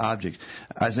inanimate objects.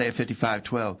 Isaiah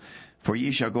 55:12. For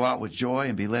ye shall go out with joy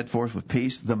and be led forth with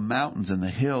peace. The mountains and the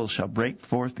hills shall break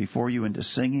forth before you into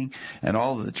singing, and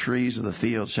all the trees of the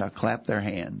field shall clap their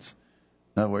hands.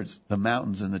 In other words, the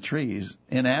mountains and the trees,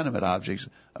 inanimate objects,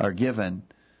 are given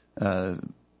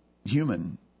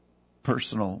human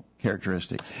personal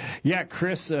characteristics. Yeah,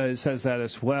 Chris says that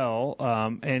as well,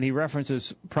 and he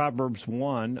references Proverbs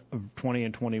 1:20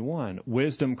 and 21.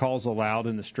 Wisdom calls aloud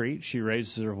in the street; she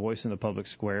raises her voice in the public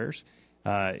squares.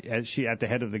 As she at the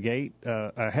head of the gate,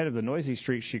 ahead of the noisy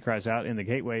street, she cries out. In the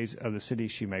gateways of the city,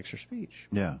 she makes her speech.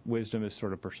 Yeah, wisdom is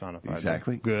sort of personified.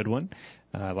 Exactly, good one,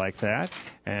 like that.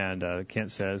 And Kent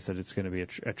says that it's going to be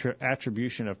an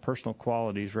attribution of personal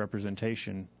qualities,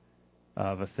 representation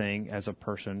of a thing as a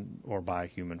person or by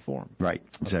human form. Right,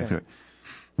 exactly. Okay.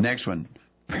 Next one,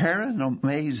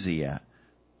 paranomasia.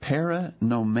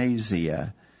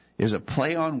 Paranomasia is a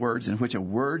play on words in which a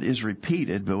word is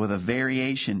repeated but with a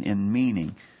variation in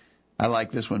meaning. I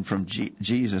like this one from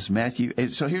Jesus, Matthew.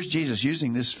 So here's Jesus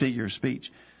using this figure of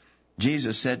speech.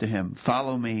 Jesus said to him,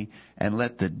 "Follow me and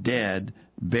let the dead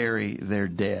bury their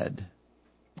dead."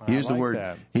 He used the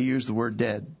word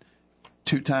dead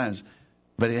 2 times.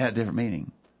 But it had a different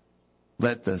meaning.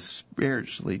 let the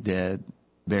spiritually dead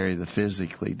bury the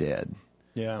physically dead.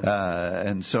 Yeah.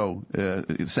 And so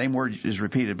the same word is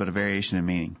repeated, but a variation in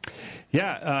meaning.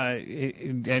 Yeah,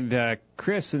 and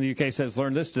Chris in the UK says,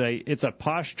 learn this today. It's a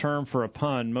posh term for a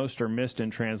pun. Most are missed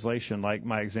in translation. Like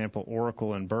my example,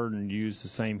 oracle and burden use the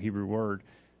same Hebrew word,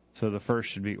 so the first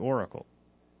should be oracle.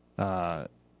 Jeremiah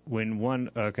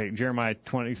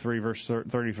 23, verse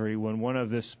 33, when one of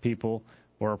this people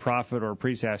or a prophet or a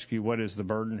priest asks you, what is the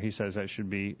burden? He says that should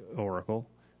be oracle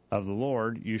of the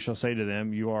Lord. You shall say to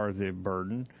them, you are the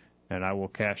burden, and I will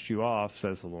cast you off,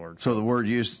 says the Lord. So the word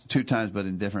used 2 times, but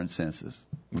in different senses.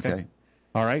 Okay.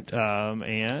 All right.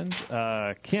 And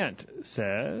Kent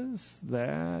says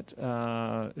that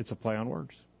it's a play on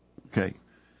words. Okay.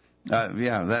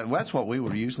 That's what we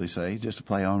would usually say, just a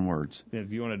play on words.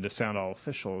 If you wanted to sound all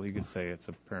official, you could say it's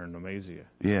a paranomasia.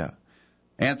 Yeah.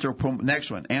 Next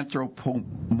one,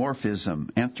 anthropomorphism.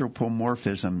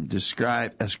 Anthropomorphism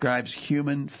ascribes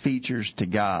human features to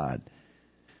God.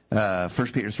 1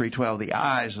 Peter 3:12, the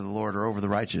eyes of the Lord are over the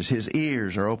righteous. His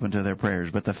ears are open to their prayers,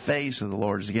 but the face of the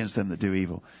Lord is against them that do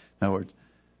evil. In other words,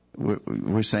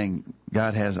 we're saying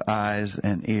God has eyes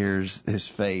and ears, his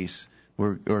face.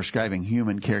 We're ascribing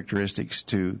human characteristics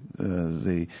to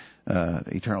the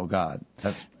eternal God.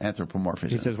 That's anthropomorphism.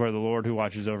 He says, where the Lord who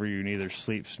watches over you neither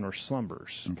sleeps nor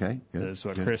slumbers. Okay. Good. That's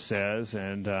what Chris says.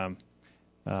 And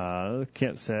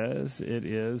Kent says it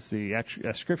is the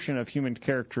ascription of human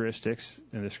characteristics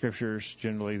in the Scriptures,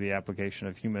 generally the application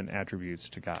of human attributes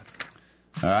to God.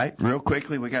 All right, real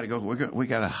quickly, we got to go. We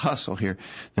got to hustle here.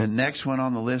 The next one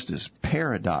on the list is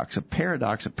paradox. A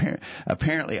paradox,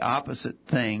 apparently opposite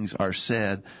things are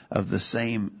said of the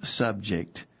same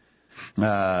subject.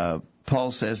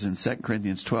 Paul says in 2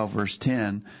 Corinthians 12, verse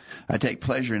 10, I take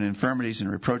pleasure in infirmities and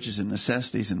reproaches and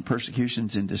necessities and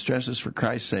persecutions and distresses for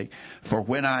Christ's sake. For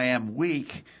when I am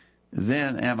weak,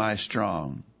 then am I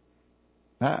strong.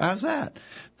 How's that?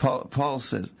 Paul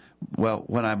says, well,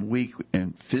 when I'm weak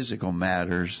in physical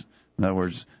matters, in other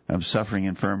words, I'm suffering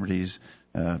infirmities,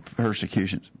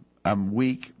 persecutions, I'm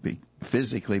weak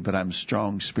physically, but I'm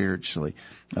strong spiritually.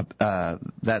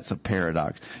 That's a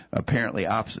paradox. Apparently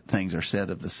opposite things are said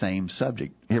of the same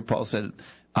subject. Here Paul said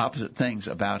opposite things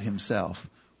about himself.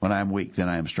 When I'm weak, then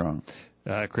I am strong.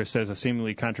 Chris says a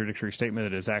seemingly contradictory statement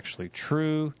that is actually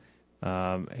true.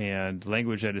 And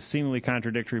language that is seemingly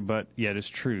contradictory, but yet is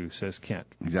true, says Kent.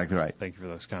 Exactly right. Thank you for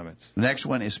those comments. The next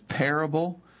one is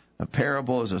parable. A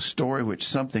parable is a story which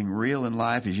something real in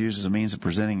life is used as a means of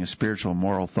presenting a spiritual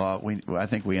moral thought. I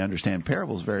think we understand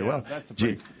parables very well. That's a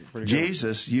pretty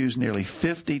Jesus used nearly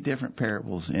 50 different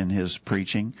parables in his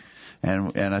preaching,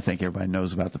 and I think everybody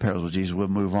knows about the parables of Jesus. We'll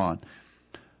move on.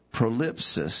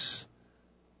 Prolepsis,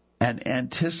 an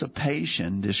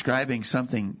anticipation describing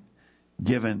something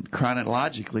given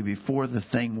chronologically before the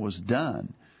thing was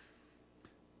done.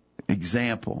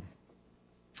 Example,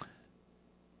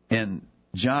 in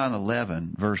John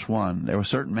 11, verse 1, there was a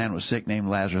certain man was sick named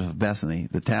Lazarus of Bethany,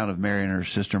 the town of Mary and her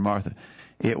sister Martha.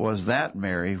 It was that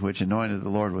Mary which anointed the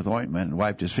Lord with ointment and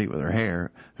wiped his feet with her hair,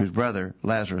 whose brother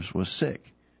Lazarus was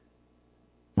sick.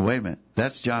 Wait a minute,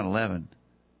 that's John 11.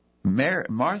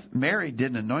 Mary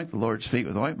didn't anoint the Lord's feet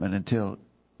with ointment until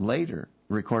later,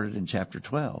 recorded in chapter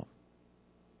 12.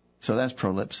 So that's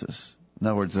prolepsis. In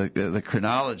other words, the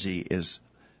chronology is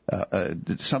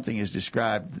something is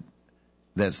described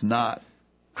that's not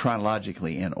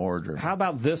chronologically in order. How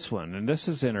about this one? And this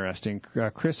is interesting.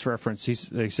 Chris referenced, he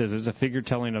says, it's a figure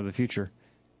telling of the future.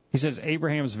 He says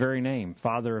Abraham's very name,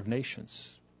 father of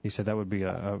nations. He said that would be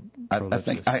a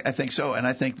prolepsis. I think so, and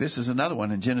I think this is another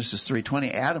one. In Genesis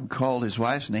 3:20, Adam called his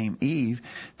wife's name Eve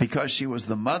because she was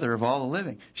the mother of all the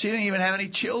living. She didn't even have any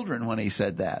children when he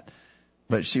said that.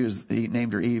 But he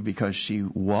named her Eve because she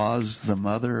was the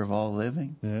mother of all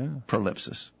living. Yeah.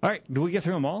 Prolepsis. All right. Do we get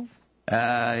through them all?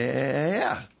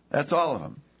 Yeah. That's all of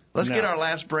them. Let's get our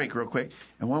last break real quick.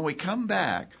 And when we come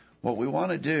back, what we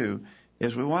want to do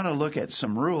is we want to look at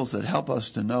some rules that help us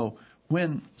to know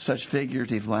when such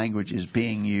figurative language is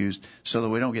being used so that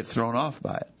we don't get thrown off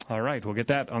by it. All right. We'll get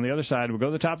that on the other side. We'll go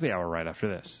to the top of the hour right after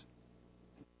this.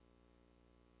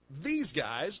 These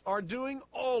guys are doing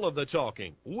all of the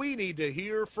talking. We need to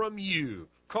hear from you.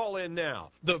 Call in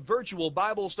now. The virtual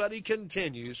Bible study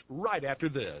continues right after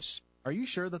this. Are you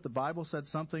sure that the Bible said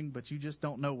something, but you just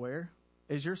don't know where?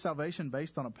 Is your salvation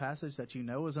based on a passage that you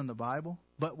know is in the Bible,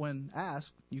 but when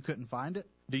asked, you couldn't find it?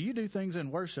 Do you do things in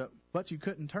worship, but you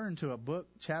couldn't turn to a book,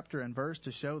 chapter, and verse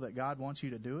to show that God wants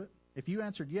you to do it? If you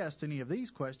answered yes to any of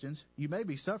these questions, you may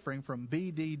be suffering from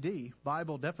BDD,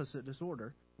 Bible Deficit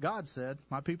Disorder. God said,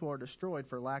 my people are destroyed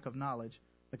for lack of knowledge.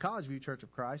 The College View Church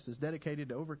of Christ is dedicated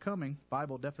to overcoming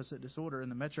Bible deficit disorder in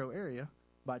the metro area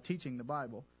by teaching the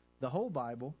Bible, the whole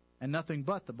Bible, and nothing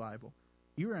but the Bible.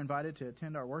 You are invited to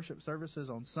attend our worship services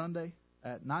on Sunday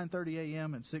at 9:30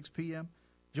 a.m. and 6 p.m.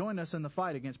 Join us in the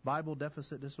fight against Bible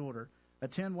deficit disorder.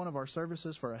 Attend one of our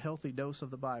services for a healthy dose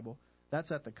of the Bible.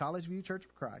 That's at the College View Church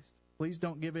of Christ. Please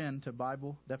don't give in to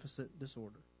Bible deficit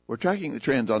disorder. We're tracking the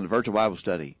trends on the virtual Bible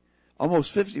study.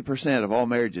 Almost 50% of all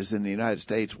marriages in the United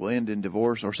States will end in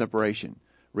divorce or separation.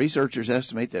 Researchers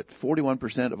estimate that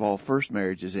 41% of all first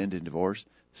marriages end in divorce,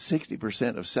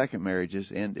 60% of second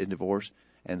marriages end in divorce,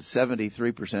 and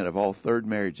 73% of all third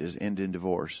marriages end in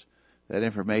divorce. That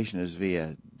information is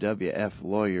via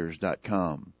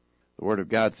wflawyers.com. The Word of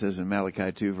God says in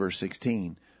Malachi 2, verse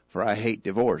 16, "For I hate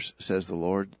divorce, says the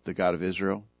Lord, the God of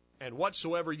Israel." And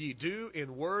whatsoever ye do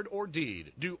in word or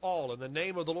deed, do all in the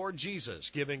name of the Lord Jesus,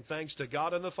 giving thanks to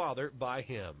God and the Father by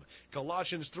him.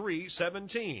 Colossians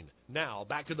 3:17. Now,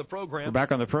 back to the program. We're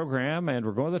back on the program, and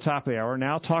we're going to the top of the hour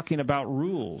now talking about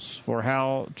rules for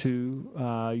how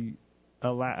to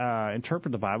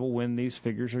interpret the Bible when these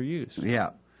figures are used.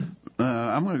 Yeah.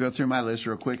 I'm going to go through my list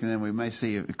real quick, and then we may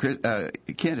see if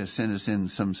Kent has sent us in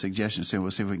some suggestions, so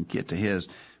we'll see if we can get to his.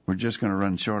 We're just going to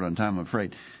run short on time, I'm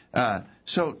afraid.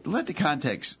 So let the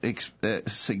context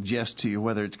suggest to you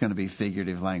whether it's going to be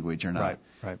figurative language or not.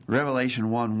 Right. Revelation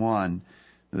 1:1,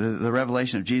 the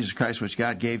revelation of Jesus Christ, which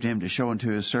God gave to him to show unto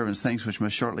his servants things which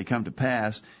must shortly come to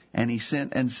pass, and he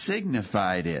sent and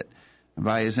signified it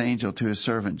by his angel to his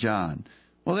servant John.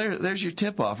 Well, there's your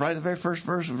tip-off, right? The very first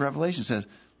verse of Revelation says,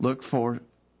 look for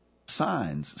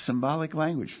signs, symbolic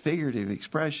language, figurative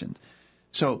expressions.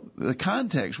 So the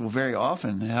context will very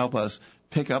often help us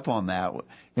pick up on that.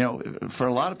 You know, for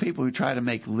a lot of people who try to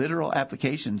make literal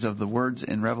applications of the words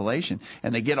in Revelation,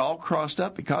 and they get all crossed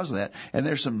up because of that, and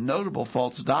there's some notable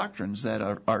false doctrines that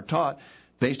are taught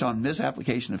based on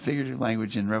misapplication of figurative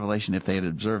language in Revelation. If they had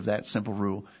observed that simple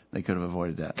rule, they could have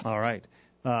avoided that. All right.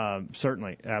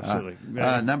 Certainly. Absolutely.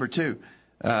 Number two,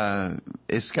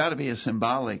 it's got to be a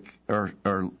symbolic or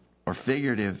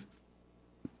figurative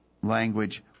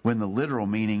language when the literal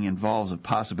meaning involves a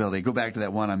possibility. Go back to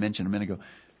that one I mentioned a minute ago,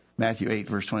 Matthew 8,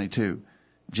 verse 22.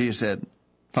 Jesus said,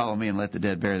 "Follow me and let the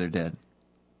dead bury their dead."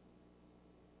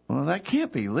 Well, that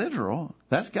can't be literal.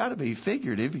 That's got to be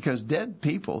figurative, because dead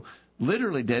people,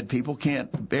 literally dead people,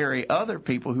 can't bury other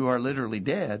people who are literally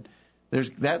dead.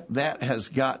 That has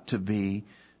got to be,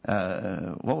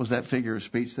 what was that figure of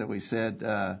speech that we said?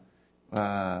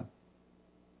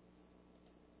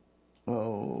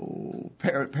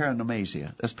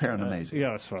 Paranomasia. That's paranomasia.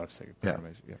 Yeah, that's what I was thinking.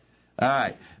 Paranomasia, yeah. All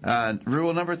right.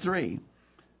 Rule number 3.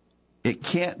 It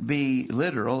can't be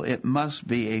literal. It must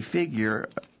be a figure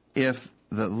if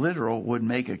the literal would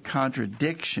make a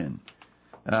contradiction.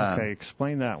 Okay,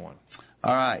 explain that one.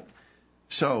 All right.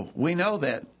 So we know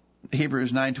that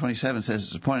Hebrews 9:27 says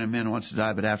it's appointed men wants to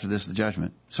die, but after this the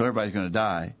judgment. So everybody's going to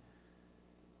die.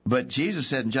 But Jesus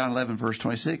said in John 11, verse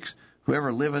 26,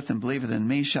 "Whoever liveth and believeth in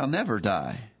me shall never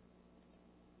die."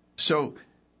 So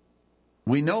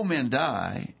we know men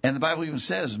die, and the Bible even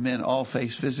says men all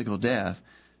face physical death.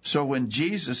 So when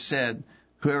Jesus said,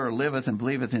 "Whoever liveth and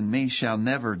believeth in me shall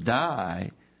never die,"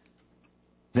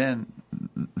 then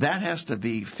that has to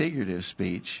be figurative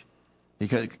speech,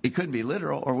 because it couldn't be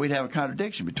literal, or we'd have a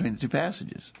contradiction between the two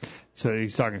passages. So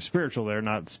he's talking spiritual there,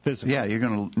 not physical. Yeah, you're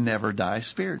going to never die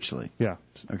spiritually. Yeah.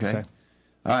 Okay?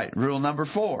 All right, rule number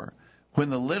 4. When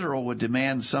the literal would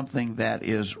demand something that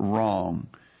is wrong.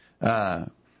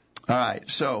 All right,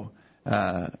 so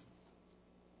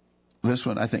this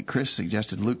one I think Chris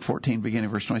suggested, Luke 14, beginning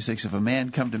verse 26, "If a man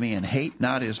come to me and hate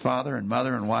not his father and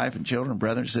mother and wife and children,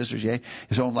 brethren, sisters, yea,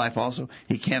 his own life also,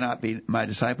 he cannot be my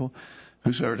disciple.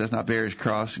 Whosoever does not bear his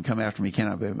cross and come after me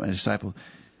cannot be my disciple."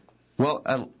 Well,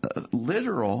 a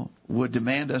literal would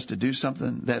demand us to do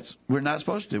something that we're not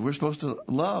supposed to do. We're supposed to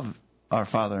love our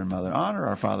father and mother, honor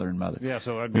our father and mother. Yeah,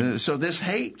 so so this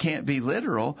hate can't be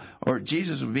literal, or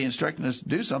Jesus would be instructing us to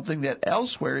do something that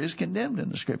elsewhere is condemned in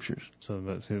the Scriptures. So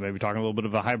maybe talking a little bit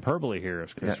of a hyperbole here.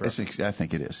 Yeah, I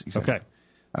think it is. Exactly. Okay.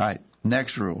 All right,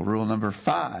 next rule, rule number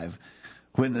 5.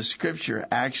 When the Scripture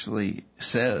actually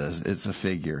says it's a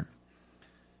figure.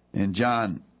 In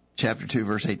John chapter 2,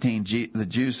 verse 18, the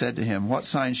Jews said to him, "What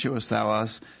sign showest thou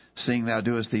us, seeing thou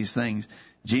doest these things?"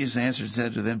 Jesus answered and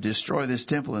said to them, "Destroy this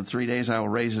temple, in 3 days I will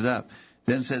raise it up."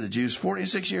 Then said the Jews,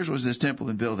 46 years was this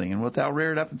temple in building, and wilt thou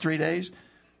rear it up in 3 days?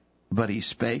 But he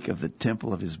spake of the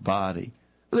temple of his body.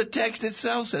 The text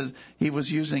itself says he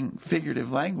was using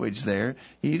figurative language there.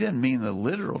 He didn't mean the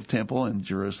literal temple in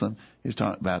Jerusalem. He was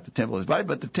talking about the temple of his body.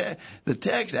 But the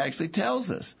text actually tells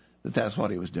us that that's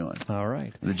what he was doing. All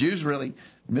right. The Jews really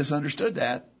misunderstood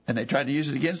that, and they tried to use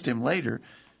it against him later,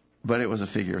 but it was a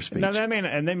figure of speech. Now, they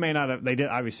may not have,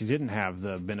 obviously didn't have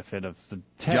the benefit of the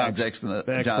text. John's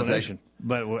explanation.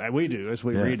 But we do, as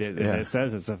we read it, yeah. it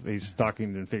says he's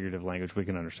talking in figurative language. We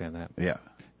can understand that. Yeah.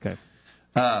 Okay.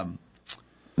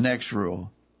 Next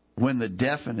rule. When the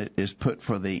definite is put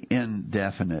for the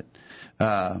indefinite.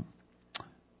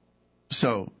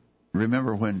 So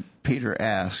remember when Peter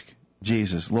asked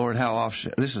Jesus, Lord, how oft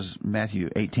this is Matthew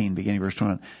 18, beginning verse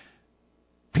 21.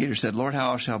 Peter said, Lord,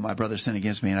 how oft shall my brother sin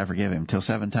against me and I forgive him? Till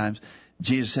 7 times?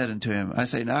 Jesus said unto him, I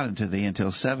say not unto thee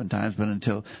until 7 times, but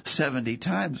until 70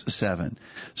 times 7.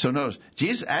 So notice,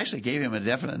 Jesus actually gave him a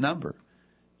definite number.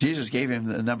 Jesus gave him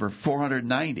the number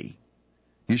 490.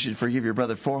 You should forgive your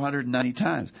brother 490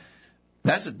 times.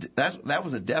 That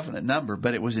was a definite number,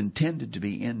 but it was intended to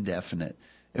be indefinite.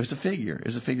 It was a figure. It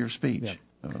was a figure of speech.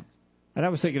 Yeah. And I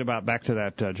was thinking about back to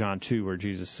that John 2 where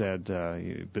Jesus said,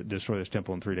 destroy this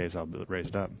temple in 3 days, I'll raise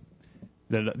it up.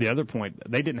 The other point,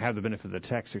 they didn't have the benefit of the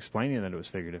text explaining that it was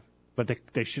figurative, but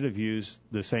they should have used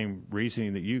the same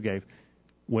reasoning that you gave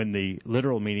when the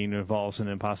literal meaning involves an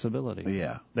impossibility.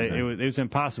 Yeah. It was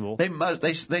impossible.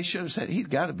 They should have said, he's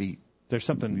got to be. There's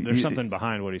something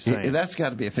behind what he's saying. That's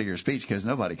got to be a figure of speech because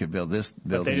nobody could build this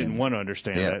building. But they didn't want to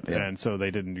understand it, and so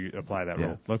they didn't apply that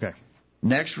rule. Okay.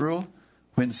 Next rule.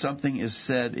 When something is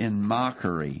said in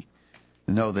mockery,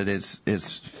 know that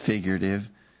it's figurative.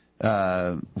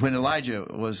 When Elijah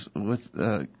was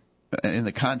in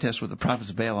the contest with the prophets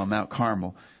of Baal on Mount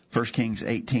Carmel, 1 Kings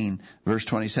 18, verse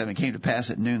 27, it came to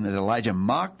pass at noon that Elijah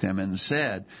mocked them and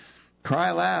said, cry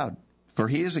aloud, for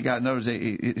he is a God. Notice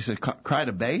he said, cry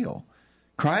to Baal.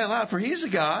 Cry aloud, for he is a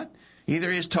God.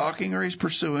 Either he is talking or he's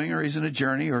pursuing or he's in a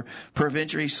journey or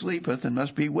peradventure he sleepeth and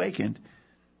must be wakened.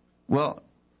 Well,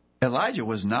 Elijah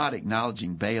was not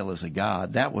acknowledging Baal as a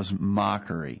god. That was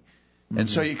mockery. Mm-hmm. And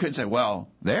so you couldn't say, well,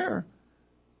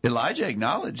 Elijah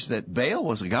acknowledged that Baal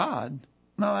was a god.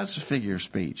 No, that's a figure of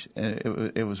speech.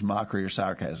 It was mockery or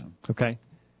sarcasm. Okay.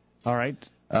 All right.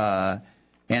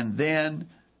 And then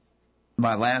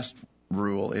my last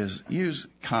rule is use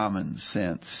common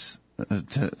sense.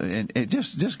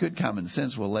 Just good common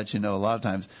sense will let you know a lot of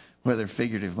times whether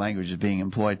figurative language is being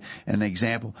employed. An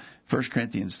example, 1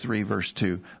 Corinthians 3, verse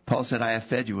 2. Paul said, I have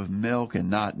fed you with milk and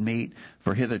not meat,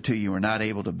 for hitherto you were not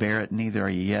able to bear it, neither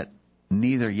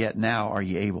yet now are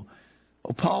you able.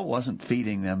 Well, Paul wasn't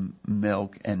feeding them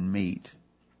milk and meat.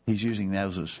 He's using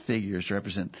those as figures to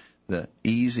represent the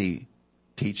easy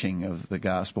teaching of the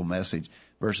gospel message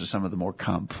versus some of the more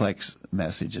complex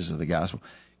messages of the gospel.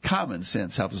 Common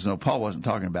sense helps us know Paul wasn't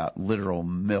talking about literal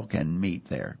milk and meat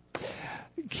there.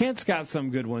 Kent's got some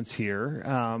good ones here,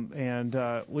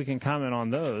 and we can comment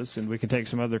on those, and we can take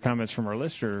some other comments from our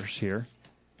listeners here.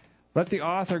 Let the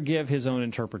author give his own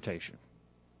interpretation.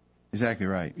 Exactly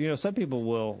right. You know, some people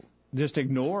will just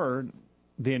ignore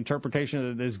the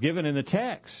interpretation that is given in the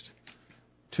text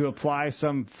to apply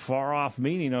some far-off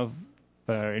meaning of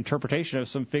interpretation of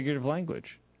some figurative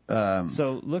language.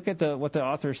 So look at what the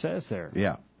author says there.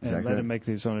 Yeah, exactly. And let him make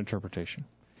his own interpretation.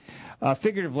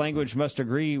 Figurative language must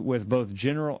agree with both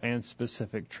general and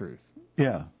specific truth.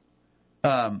 Yeah.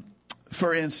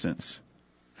 For instance,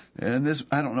 and this,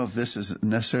 I don't know if this is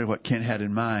necessarily what Kent had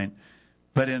in mind,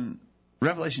 but in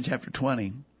Revelation chapter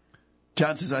 20,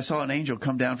 John says, I saw an angel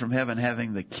come down from heaven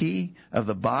having the key of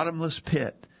the bottomless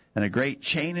pit and a great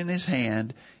chain in his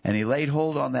hand, and he laid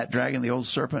hold on that dragon, the old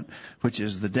serpent, which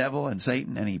is the devil and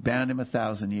Satan, and he bound him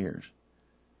 1,000 years.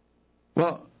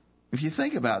 Well, if you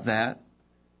think about that,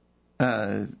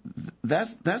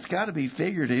 that's got to be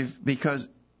figurative because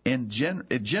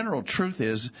general truth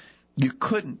is you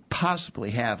couldn't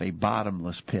possibly have a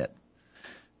bottomless pit.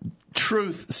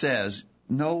 Truth says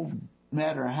no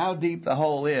matter how deep the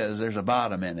hole is, there's a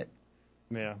bottom in it.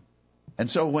 Yeah. And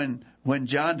so when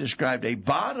John described a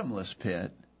bottomless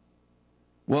pit,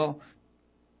 well,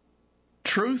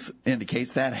 truth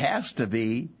indicates that has to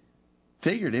be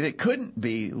figurative. It couldn't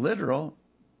be literal.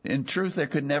 In truth, there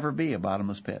could never be a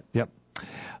bottomless pit. Yep.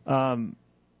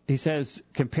 He says,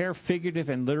 compare figurative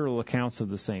and literal accounts of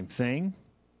the same thing.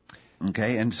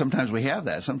 Okay, and sometimes we have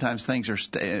that. Sometimes things are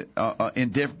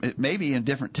maybe in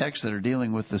different texts that are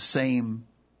dealing with the same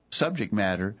subject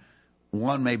matter.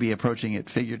 One may be approaching it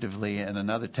figuratively, and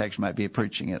another text might be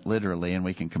approaching it literally, and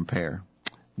we can compare.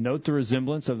 Note the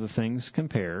resemblance of the things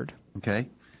compared. Okay,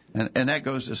 and that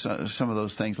goes to some of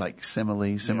those things like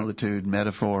simile, similitude,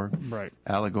 metaphor, right,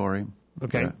 allegory.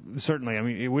 Okay, certainly. I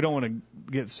mean, we don't want to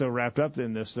get so wrapped up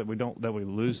in this that we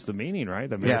lose the meaning,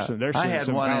 right? I mean, there's I had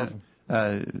one.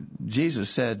 Jesus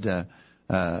said,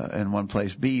 in one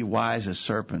place, be wise as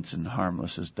serpents and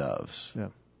harmless as doves. Yeah.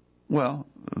 Well,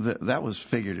 that was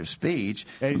figurative speech.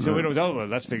 And so we don't know, well,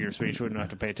 that's figurative speech. We don't have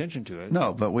to pay attention to it.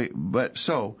 No, but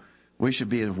we should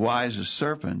be as wise as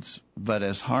serpents, but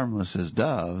as harmless as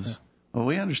doves. Yeah. Well,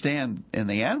 we understand in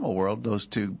the animal world those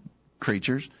two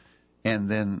creatures, and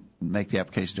then make the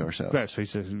application to ourselves. Right, so he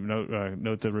says,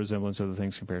 note the resemblance of the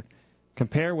things compared.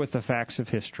 Compare with the facts of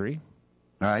history.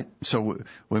 All right, so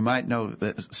we might know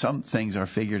that some things are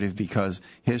figurative because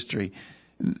history.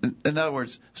 In other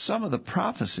words, some of the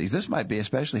prophecies, this might be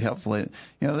especially helpful.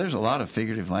 There's a lot of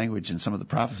figurative language in some of the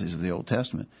prophecies of the Old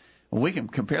Testament. Well, we can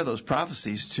compare those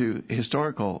prophecies to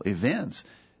historical events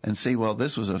and see, well,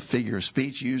 this was a figure of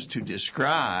speech used to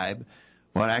describe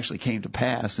what actually came to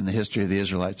pass in the history of the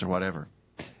Israelites or whatever.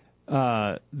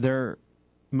 There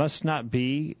must not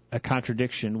be a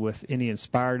contradiction with any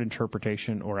inspired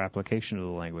interpretation or application of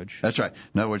the language. That's right.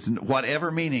 In other words,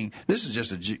 whatever meaning, this is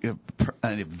just a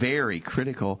very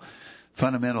critical,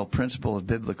 fundamental principle of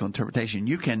biblical interpretation.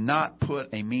 You cannot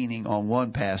put a meaning on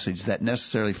one passage that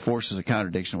necessarily forces a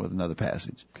contradiction with another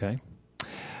passage. Okay.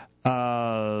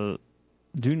 Do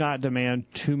not demand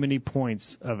too many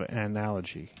points of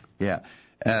analogy. Yeah.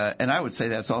 And I would say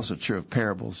that's also true of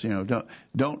parables.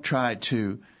 Don't try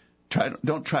to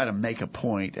make a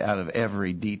point out of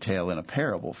every detail in a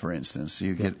parable, for instance.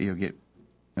 You'll get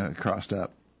crossed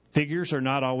up. Figures are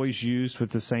not always used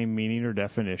with the same meaning or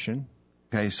definition.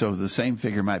 Okay, so the same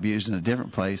figure might be used in a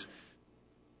different place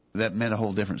that meant a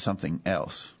whole different something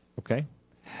else. Okay.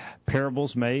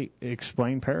 Parables may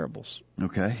explain parables.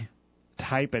 Okay.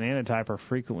 Type and antitype are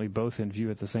frequently both in view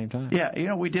at the same time.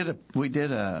 Yeah, we did a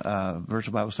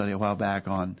virtual Bible study a while back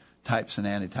on types and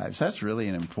antitypes. That's really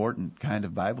an important kind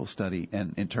of Bible study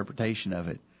and interpretation of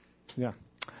it. Yeah.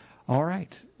 All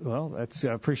right. Well,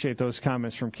 appreciate those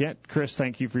comments from Kent. Chris,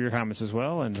 thank you for your comments as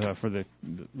well, and for the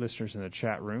listeners in the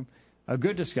chat room. A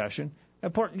good discussion.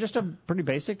 Important, just a pretty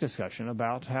basic discussion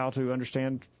about how to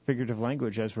understand figurative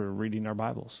language as we're reading our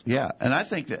Bibles. Yeah, and I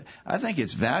think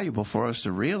it's valuable for us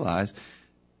to realize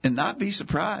and not be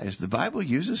surprised. The Bible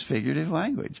uses figurative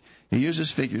language. It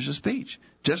uses figures of speech,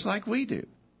 just like we do.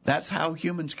 That's how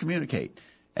humans communicate,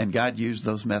 and God used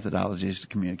those methodologies to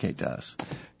communicate to us.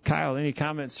 Kyle, any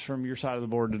comments from your side of the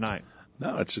board tonight?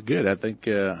 No, it's good. I think,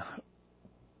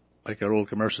 like our old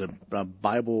commercial,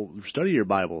 Bible, study your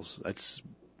Bibles.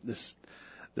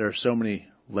 There are so many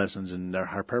lessons, and there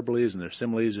are hyperboles and there are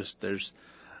similes.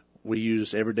 We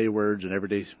use everyday words and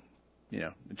everyday,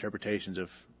 interpretations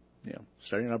of,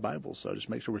 studying our Bibles. So just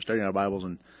make sure we're studying our Bibles,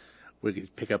 and we can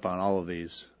pick up on all of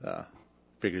these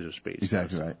figures of speech.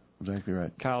 Exactly right. Exactly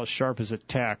right. Kyle's sharp as a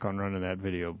tack on running that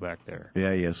video back there.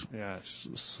 Yeah, he is. Yeah, it's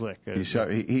slick. He's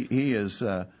sharp. He is.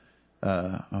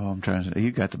 I'm trying to say,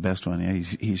 you got the best one. Yeah,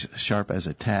 he's sharp as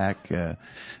a tack.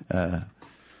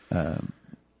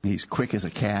 He's quick as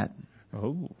a cat.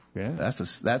 Oh, yeah. That's a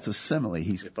simile.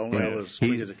 If only I was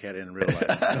quick as a cat in real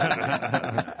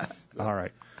life. All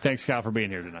right. Thanks, Kyle, for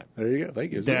being here tonight. There you go.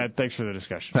 Thank you. Dad, thanks for the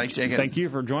discussion. Thanks, Jacob. Thank you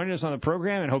for joining us on the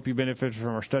program, and hope you benefited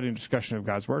from our study and discussion of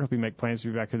God's Word. Hope you make plans to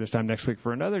be back here this time next week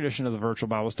for another edition of the Virtual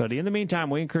Bible Study. In the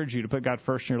meantime, we encourage you to put God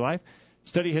first in your life,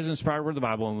 study His inspired Word of the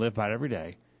Bible, and live by it every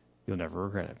day. You'll never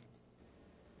regret it.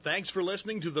 Thanks for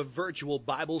listening to the Virtual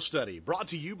Bible Study, brought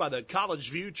to you by the College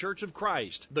View Church of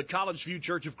Christ. The College View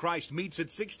Church of Christ meets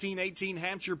at 1618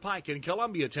 Hampshire Pike in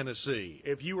Columbia, Tennessee.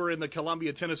 If you are in the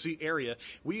Columbia, Tennessee area,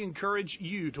 we encourage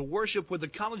you to worship with the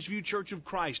College View Church of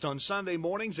Christ on Sunday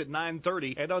mornings at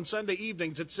 9:30 and on Sunday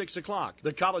evenings at 6 o'clock.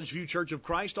 The College View Church of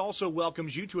Christ also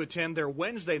welcomes you to attend their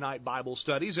Wednesday night Bible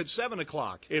studies at 7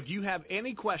 o'clock. If you have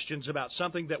any questions about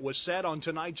something that was said on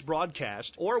tonight's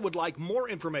broadcast or would like more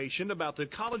information about the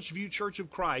College View Church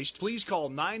of Christ, please call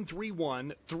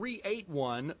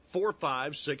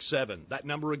 931-381-4567. That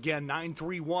number again,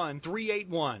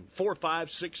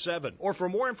 931-381-4567. Or for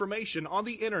more information on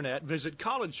the internet, visit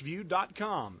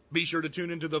collegeview.com. Be sure to tune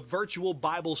into the Virtual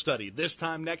Bible Study this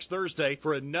time next Thursday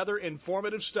for another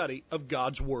informative study of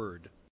God's Word.